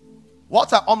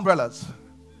 What are umbrellas?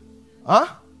 Huh?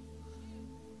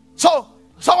 So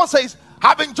someone says,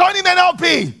 I've been joining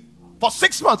NLP for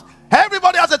 6 months.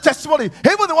 Everybody has a testimony.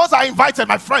 Even the ones I invited,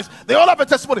 my friends, they all have a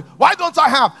testimony. Why don't I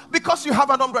have? Because you have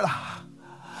an umbrella.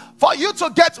 For you to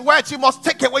get wet, you must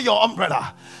take away your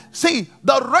umbrella. See,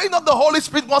 the rain of the Holy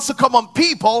Spirit wants to come on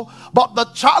people, but the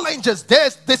challenge is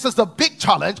this. This is the big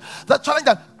challenge. The challenge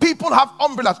that people have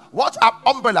umbrellas. What are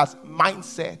umbrellas?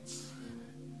 Mindsets.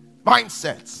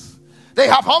 Mindsets. They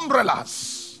have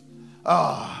umbrellas.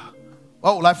 Why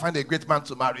will I find a great man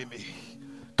to marry me?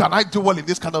 Can I do well in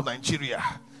this kind of Nigeria?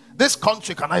 This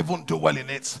country, can I even do well in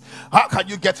it? How can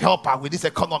you get help out with this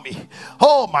economy?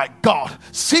 Oh my God.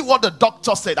 See what the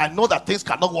doctor said. I know that things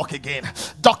cannot work again.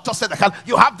 Doctor said,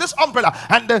 you have this umbrella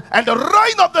and the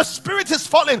rain of the Spirit is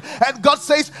falling. And God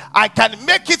says, I can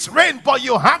make it rain, but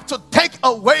you have to take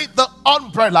away the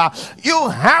umbrella. You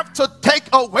have to take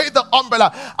away the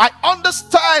umbrella. I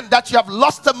understand that you have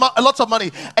lost a lot of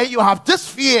money and you have this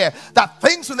fear that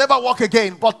things will never work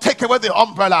again, but take away the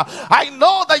umbrella. I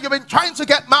know that you've been trying to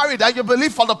get married and you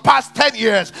believe for the past 10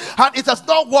 years and it has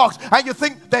not worked and you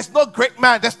think there's no great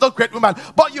man, there's no great woman,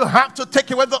 but you have to take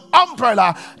away the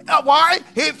umbrella. Why?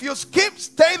 If you keep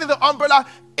staying in the umbrella,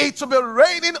 it will be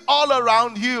raining all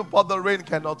around you, but the rain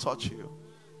cannot touch you.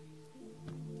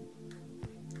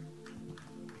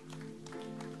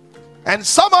 And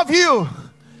some of you,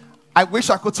 I wish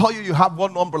I could tell you you have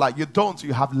one umbrella. You don't.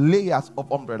 You have layers of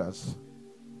umbrellas.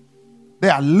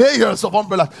 There are layers of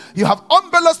umbrellas. You have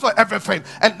umbrellas for everything.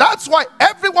 And that's why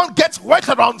everyone gets wet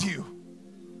around you.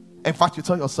 In fact, you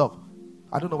tell yourself,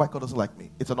 I don't know why God doesn't like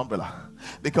me. It's an umbrella.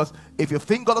 Because if you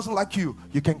think God doesn't like you,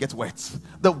 you can get wet.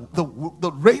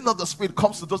 The rain of the Spirit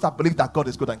comes to those that believe that God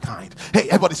is good and kind. Hey,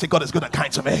 everybody say God is good and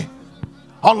kind to me.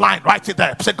 Online, write it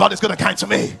there. Say God is good and kind to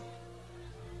me.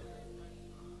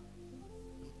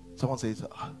 Someone says,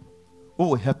 who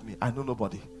will help me? I know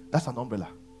nobody. That's an umbrella.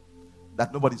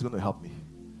 That nobody's going to help me.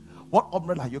 What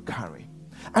umbrella are you carrying?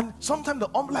 And sometimes the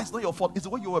umbrella is not your fault. It's the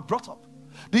way you were brought up.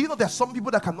 Do you know there are some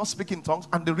people that cannot speak in tongues?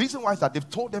 And the reason why is that they've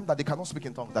told them that they cannot speak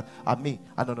in tongues. That me.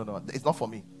 No. It's not for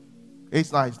me.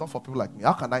 It's not for people like me.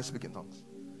 How can I speak in tongues?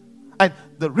 And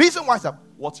the reason why is that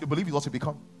what you believe is what you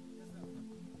become.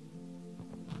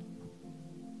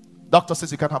 Doctor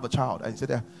says you can't have a child. And you say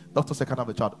there, doctor says you can't have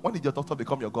a child. When did your doctor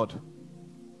become your God?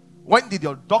 When did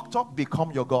your doctor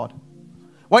become your God?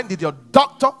 When did your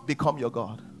doctor become your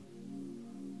God?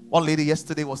 One lady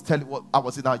yesterday was telling, I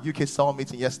was in our UK Soul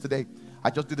meeting yesterday. I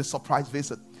just did a surprise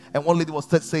visit. And one lady was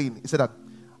saying, he said that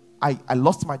I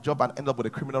lost my job and ended up with a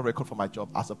criminal record for my job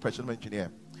as a professional engineer.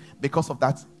 Because of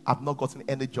that, I've not gotten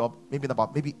any job. Maybe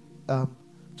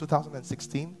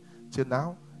 2016 till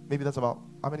now. Maybe that's about,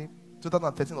 how many?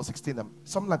 2013 or 16.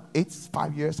 Something like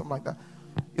 5 years, something like that.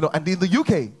 You know, and in the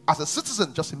UK, as a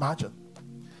citizen, just imagine.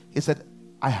 He said,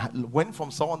 I went from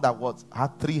someone that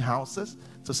had 3 houses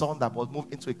to someone that was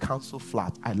moved into a council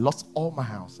flat. I lost all my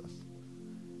houses.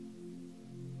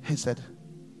 He said,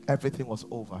 everything was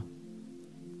over.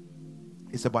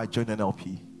 He said, but I joined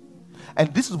NLP.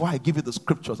 And this is why I give you the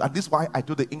scriptures. And this is why I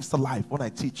do the Insta Live when I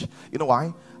teach. You know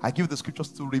why? I give you the scriptures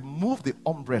to remove the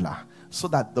umbrella so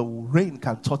that the rain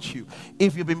can touch you.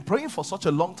 If you've been praying for such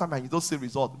a long time and you don't see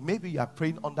result, maybe you are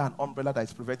praying under an umbrella that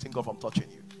is preventing God from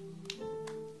touching you.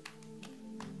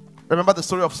 Remember the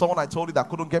story of someone I told you that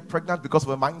couldn't get pregnant because of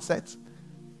a mindset?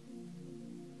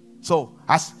 So,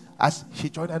 as she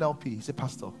joined NLP, he said,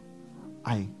 Pastor,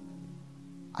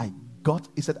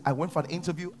 he said, I went for an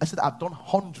interview. I said, I've done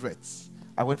hundreds.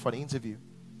 I went for an interview.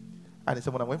 And he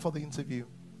said, when I went for the interview,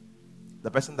 the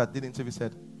person that did the interview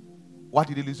said, why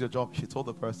did you lose your job? She told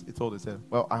the person, he told her, said,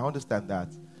 well, I understand that.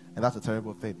 And that's a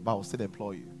terrible thing, but I will still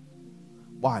employ you.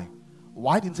 Why?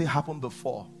 Why didn't it happen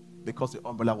before? Because the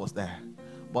umbrella was there.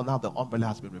 But now the umbrella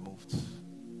has been removed.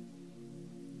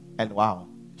 And wow,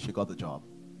 she got the job.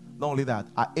 Not only that,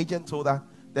 our agent told her,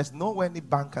 there's no way any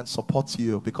bank can support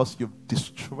you because you've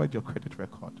destroyed your credit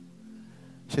record.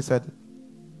 She said,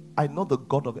 I know the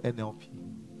God of NLP.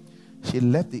 She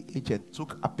left the agent,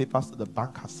 took her papers to the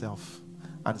bank herself,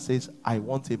 and says, I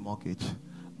want a mortgage.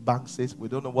 Bank says, we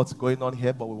don't know what's going on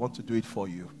here, but we want to do it for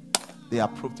you. They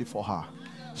approved it for her.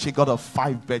 She got a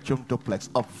 5-bedroom duplex.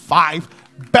 A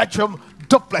 5-bedroom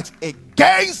duplex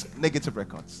against negative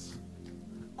records.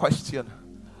 Question.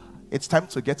 It's time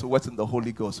to get to what's in the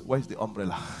Holy Ghost. Where's the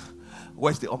umbrella?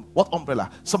 Where's the what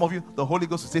umbrella? Some of you, the Holy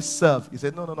Ghost will say serve. You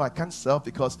say, no, I can't serve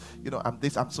because,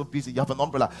 I'm so busy. You have an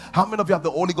umbrella. How many of you have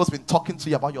the Holy Ghost been talking to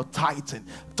you about your tithing,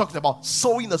 talking about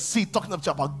sowing a seed, talking to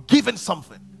you about giving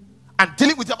something, and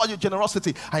dealing with you about your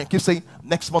generosity? And you keep saying,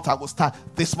 next month I will start,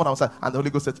 this month I will start. And the Holy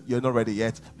Ghost said, you're not ready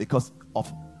yet because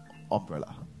of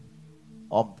umbrella.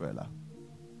 Umbrella.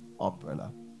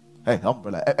 Umbrella. Hey,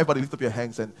 umbrella. Everybody lift up your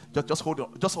hands and just hold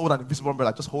an invisible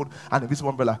umbrella. Just hold an invisible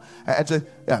umbrella. And say,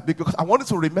 yeah, because I wanted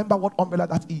to remember what umbrella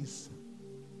that is.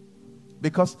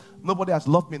 Because nobody has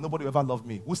loved me. Nobody will ever loved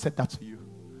me. Who said that to you?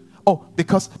 Oh,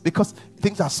 because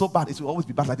things are so bad, it will always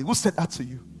be bad like that. Who said that to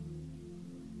you?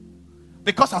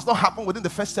 Because it has not happened within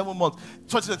the first 7 months.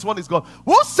 2021 is gone.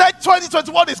 Who said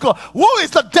 2021 is gone? Who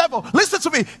is the devil? Listen to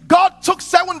me. God took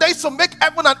 7 days to make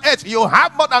heaven and earth. You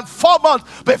have more than 4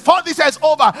 months before this is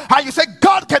over. And you say,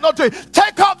 God cannot do it.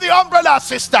 Take off the umbrella,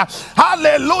 sister.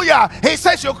 Hallelujah. He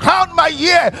says, you crown my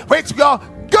year with your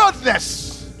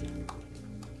goodness.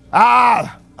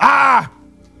 Ah.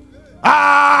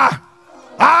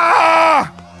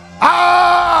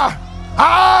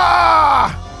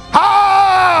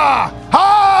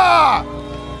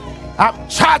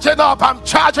 I'm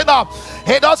charging up.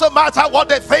 It doesn't matter what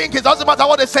they think. It doesn't matter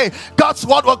what they say. God's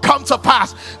word will come to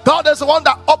pass. God is the one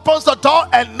that opens the door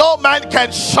and no man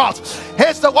can shut.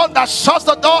 He's the one that shuts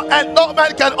the door and no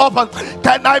man can open.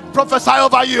 Can I prophesy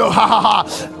over you?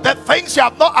 The things you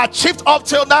have not achieved up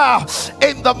till now,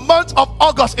 in the month of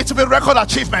August, it will be record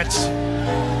achievements.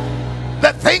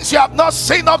 The things you have not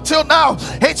seen up till now,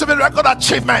 it will be record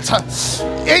achievement.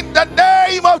 In the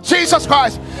name of Jesus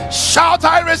Christ, shout,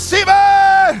 I receive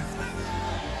it.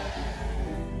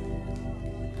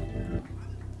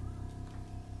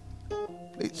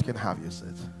 Please can have your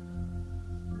seat.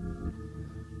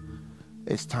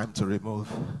 It's time to remove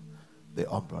the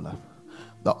umbrella.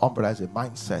 The umbrella is a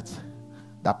mindset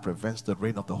that prevents the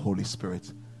rain of the Holy Spirit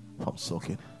from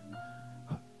soaking.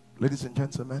 Ladies and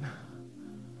gentlemen,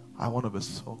 I want to be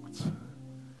soaked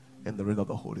in the rain of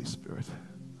the Holy Spirit.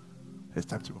 It's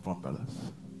time to remove umbrellas.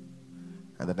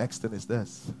 And the next thing is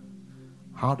this.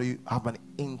 How do you have an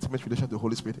intimate relation with the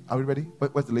Holy Spirit? Are we ready?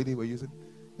 Where's the lady we're using?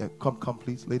 Yeah, come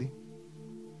please, lady.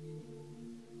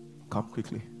 Come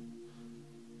quickly.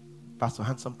 Pastor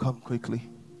Handsome, come quickly.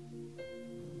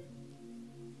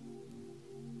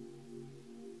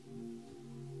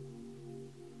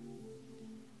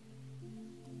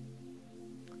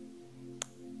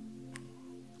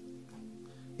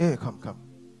 Yeah, come.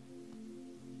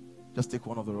 Just take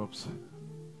one of the ropes.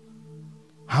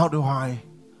 How do I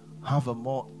have a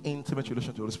more intimate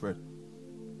relation to the Holy Spirit?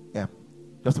 Yeah,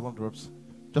 just take one of the ropes.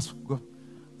 Just go.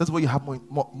 That's where you have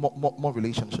more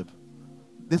relationship.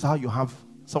 This is how you have,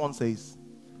 someone says,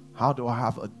 how do I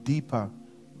have a deeper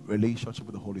relationship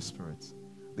with the Holy Spirit?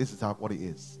 This is what it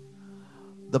is.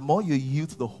 The more you yield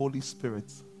to the Holy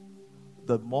Spirit,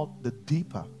 the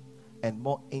deeper and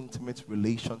more intimate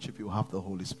relationship you have with the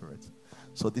Holy Spirit.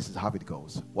 So this is how it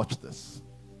goes. Watch this.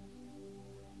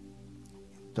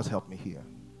 Just help me here.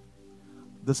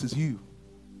 This is you.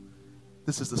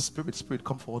 This is the Spirit. Spirit,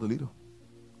 come forward a little.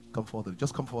 Come forward a little.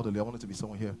 Just come forward a little. I want it to be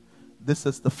someone here. This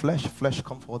is the flesh. Flesh,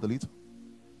 come forward a little.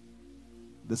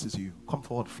 This is you. Come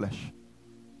forward, flesh.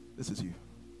 This is you.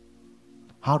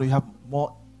 How do you have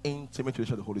more intimate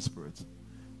relationship with the Holy Spirit?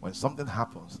 When something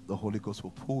happens, the Holy Ghost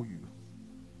will pull you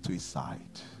to his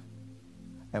side.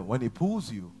 And when he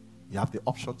pulls you, you have the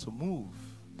option to move.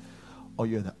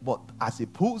 But as he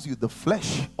pulls you, the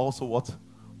flesh also what?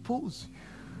 Pulls you.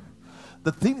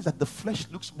 The thing is that the flesh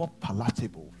looks more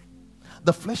palatable.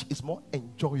 The flesh is more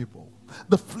enjoyable.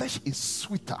 The flesh is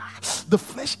sweeter. The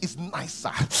flesh is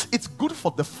nicer. It's good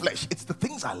for the flesh. It's the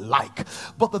things I like.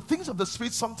 But the things of the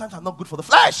Spirit sometimes are not good for the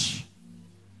flesh.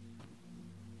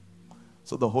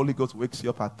 So the Holy Ghost wakes you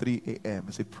up at 3 a.m.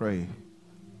 and say, pray.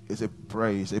 He said,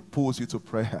 pray. He pulls you to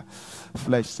prayer.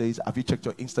 Flesh says, have you checked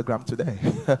your Instagram today?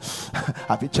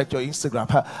 Have you checked your Instagram?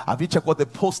 Have you checked what they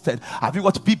posted? Have you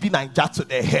watched BB Naija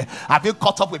today? Have you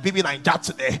caught up with BB Naija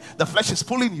today? The flesh is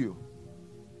pulling you.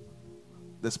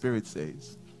 The Spirit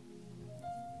says,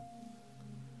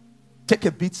 take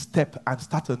a big step and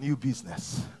start a new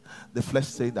business. The flesh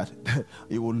saying that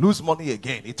you will lose money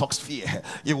again. It talks fear.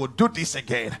 You will do this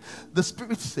again. The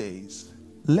Spirit says,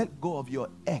 let go of your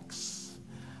ex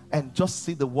and just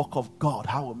see the work of God,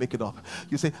 how we'll make it up.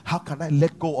 You say, how can I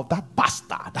let go of that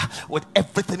bastard with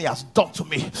everything he has done to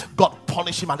me? God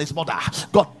punish him and his mother.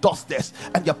 God does this.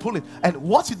 And you're pulling. And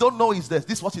what you don't know is this.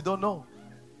 This is what you don't know.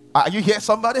 Are you here,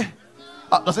 somebody?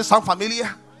 Does it sound familiar?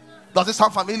 Does it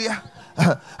sound familiar?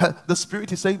 The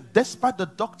Spirit is saying, despite the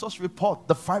doctor's report,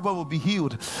 the fiber will be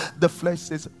healed. The flesh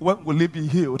says, when will it be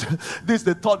healed? This is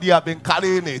the third year I've been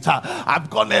carrying it. I've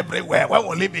gone everywhere. When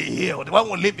will it be healed? When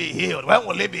will it be healed? When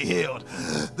will it be healed?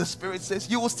 The Spirit says,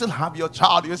 you will still have your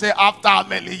child. You say, after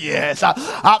many years,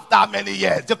 after many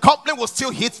years, the company will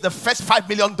still hit the first $5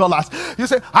 million. You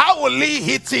say, how will he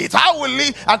hit it? How will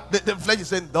he? And the flesh is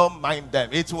saying, don't mind them.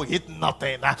 It will hit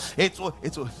nothing. It will.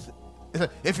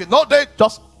 If you know that,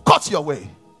 just cut your way.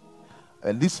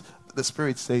 And this, the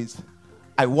Spirit says,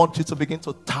 I want you to begin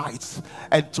to tithe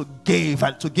and to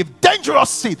give dangerous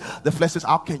seed. The flesh says,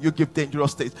 how can you give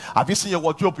dangerous seed? Have you seen your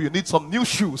wardrobe? You need some new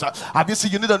shoes. Have you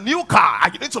seen you need a new car?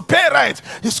 You need to pay rent.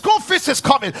 His school fees is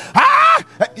coming.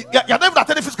 You're not even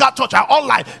attending physical church. You're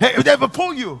online. They will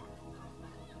pull you.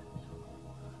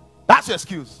 That's your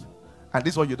excuse. And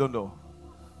this is what you don't know.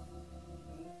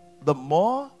 The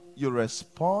more you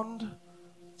respond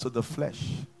to the flesh,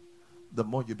 the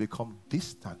more you become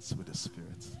distant with the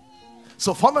Spirit.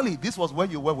 So formerly, this was where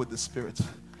you were with the Spirit.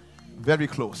 Very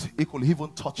close. It could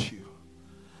even touch you.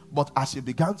 But as you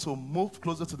began to move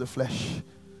closer to the flesh,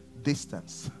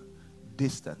 distance,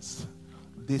 distance,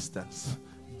 distance,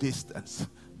 distance,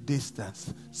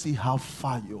 distance. See how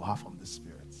far you are from the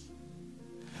Spirit.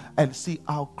 And see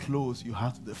how close you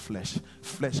are to the flesh.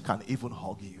 Flesh can even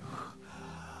hug you.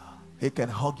 It can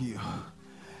hug you.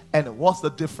 And what's the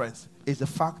difference? Is the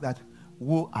fact that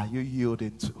who are you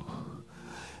yielding to?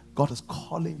 God is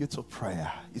calling you to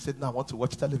prayer. He said, no, I want to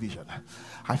watch television.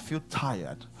 I feel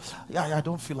tired. Yeah, I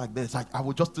don't feel like this. I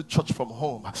will just do church from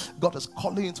home. God is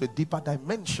calling you into a deeper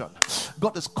dimension.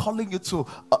 God is calling you to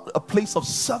a place of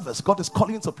service. God is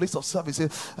calling you to a place of service. He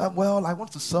said, well, I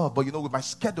want to serve, but with my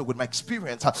schedule, with my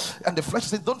experience. And the flesh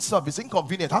says, don't serve. It's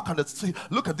inconvenient. How can it see?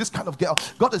 Look at this kind of girl.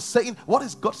 God is saying, what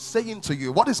is God saying to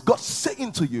you? What is God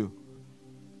saying to you?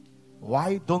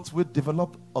 Why don't we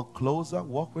develop a closer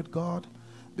walk with God?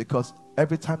 Because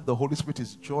every time the Holy Spirit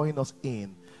is drawing us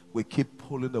in, we keep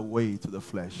pulling away to the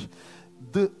flesh.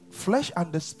 The flesh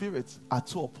and the spirit are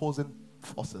two opposing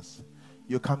forces.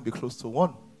 You can't be close to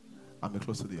one and be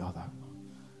close to the other.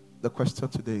 The question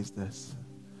today is this: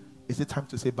 is it time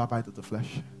to say bye-bye to the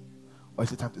flesh? Or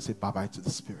is it time to say bye-bye to the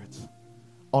spirit?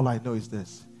 All I know is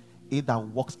this: he that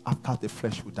walks after the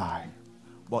flesh will die,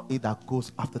 but he that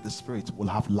goes after the spirit will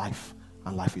have life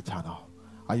and life eternal.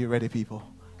 Are you ready, people?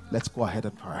 Let's go ahead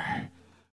and pray.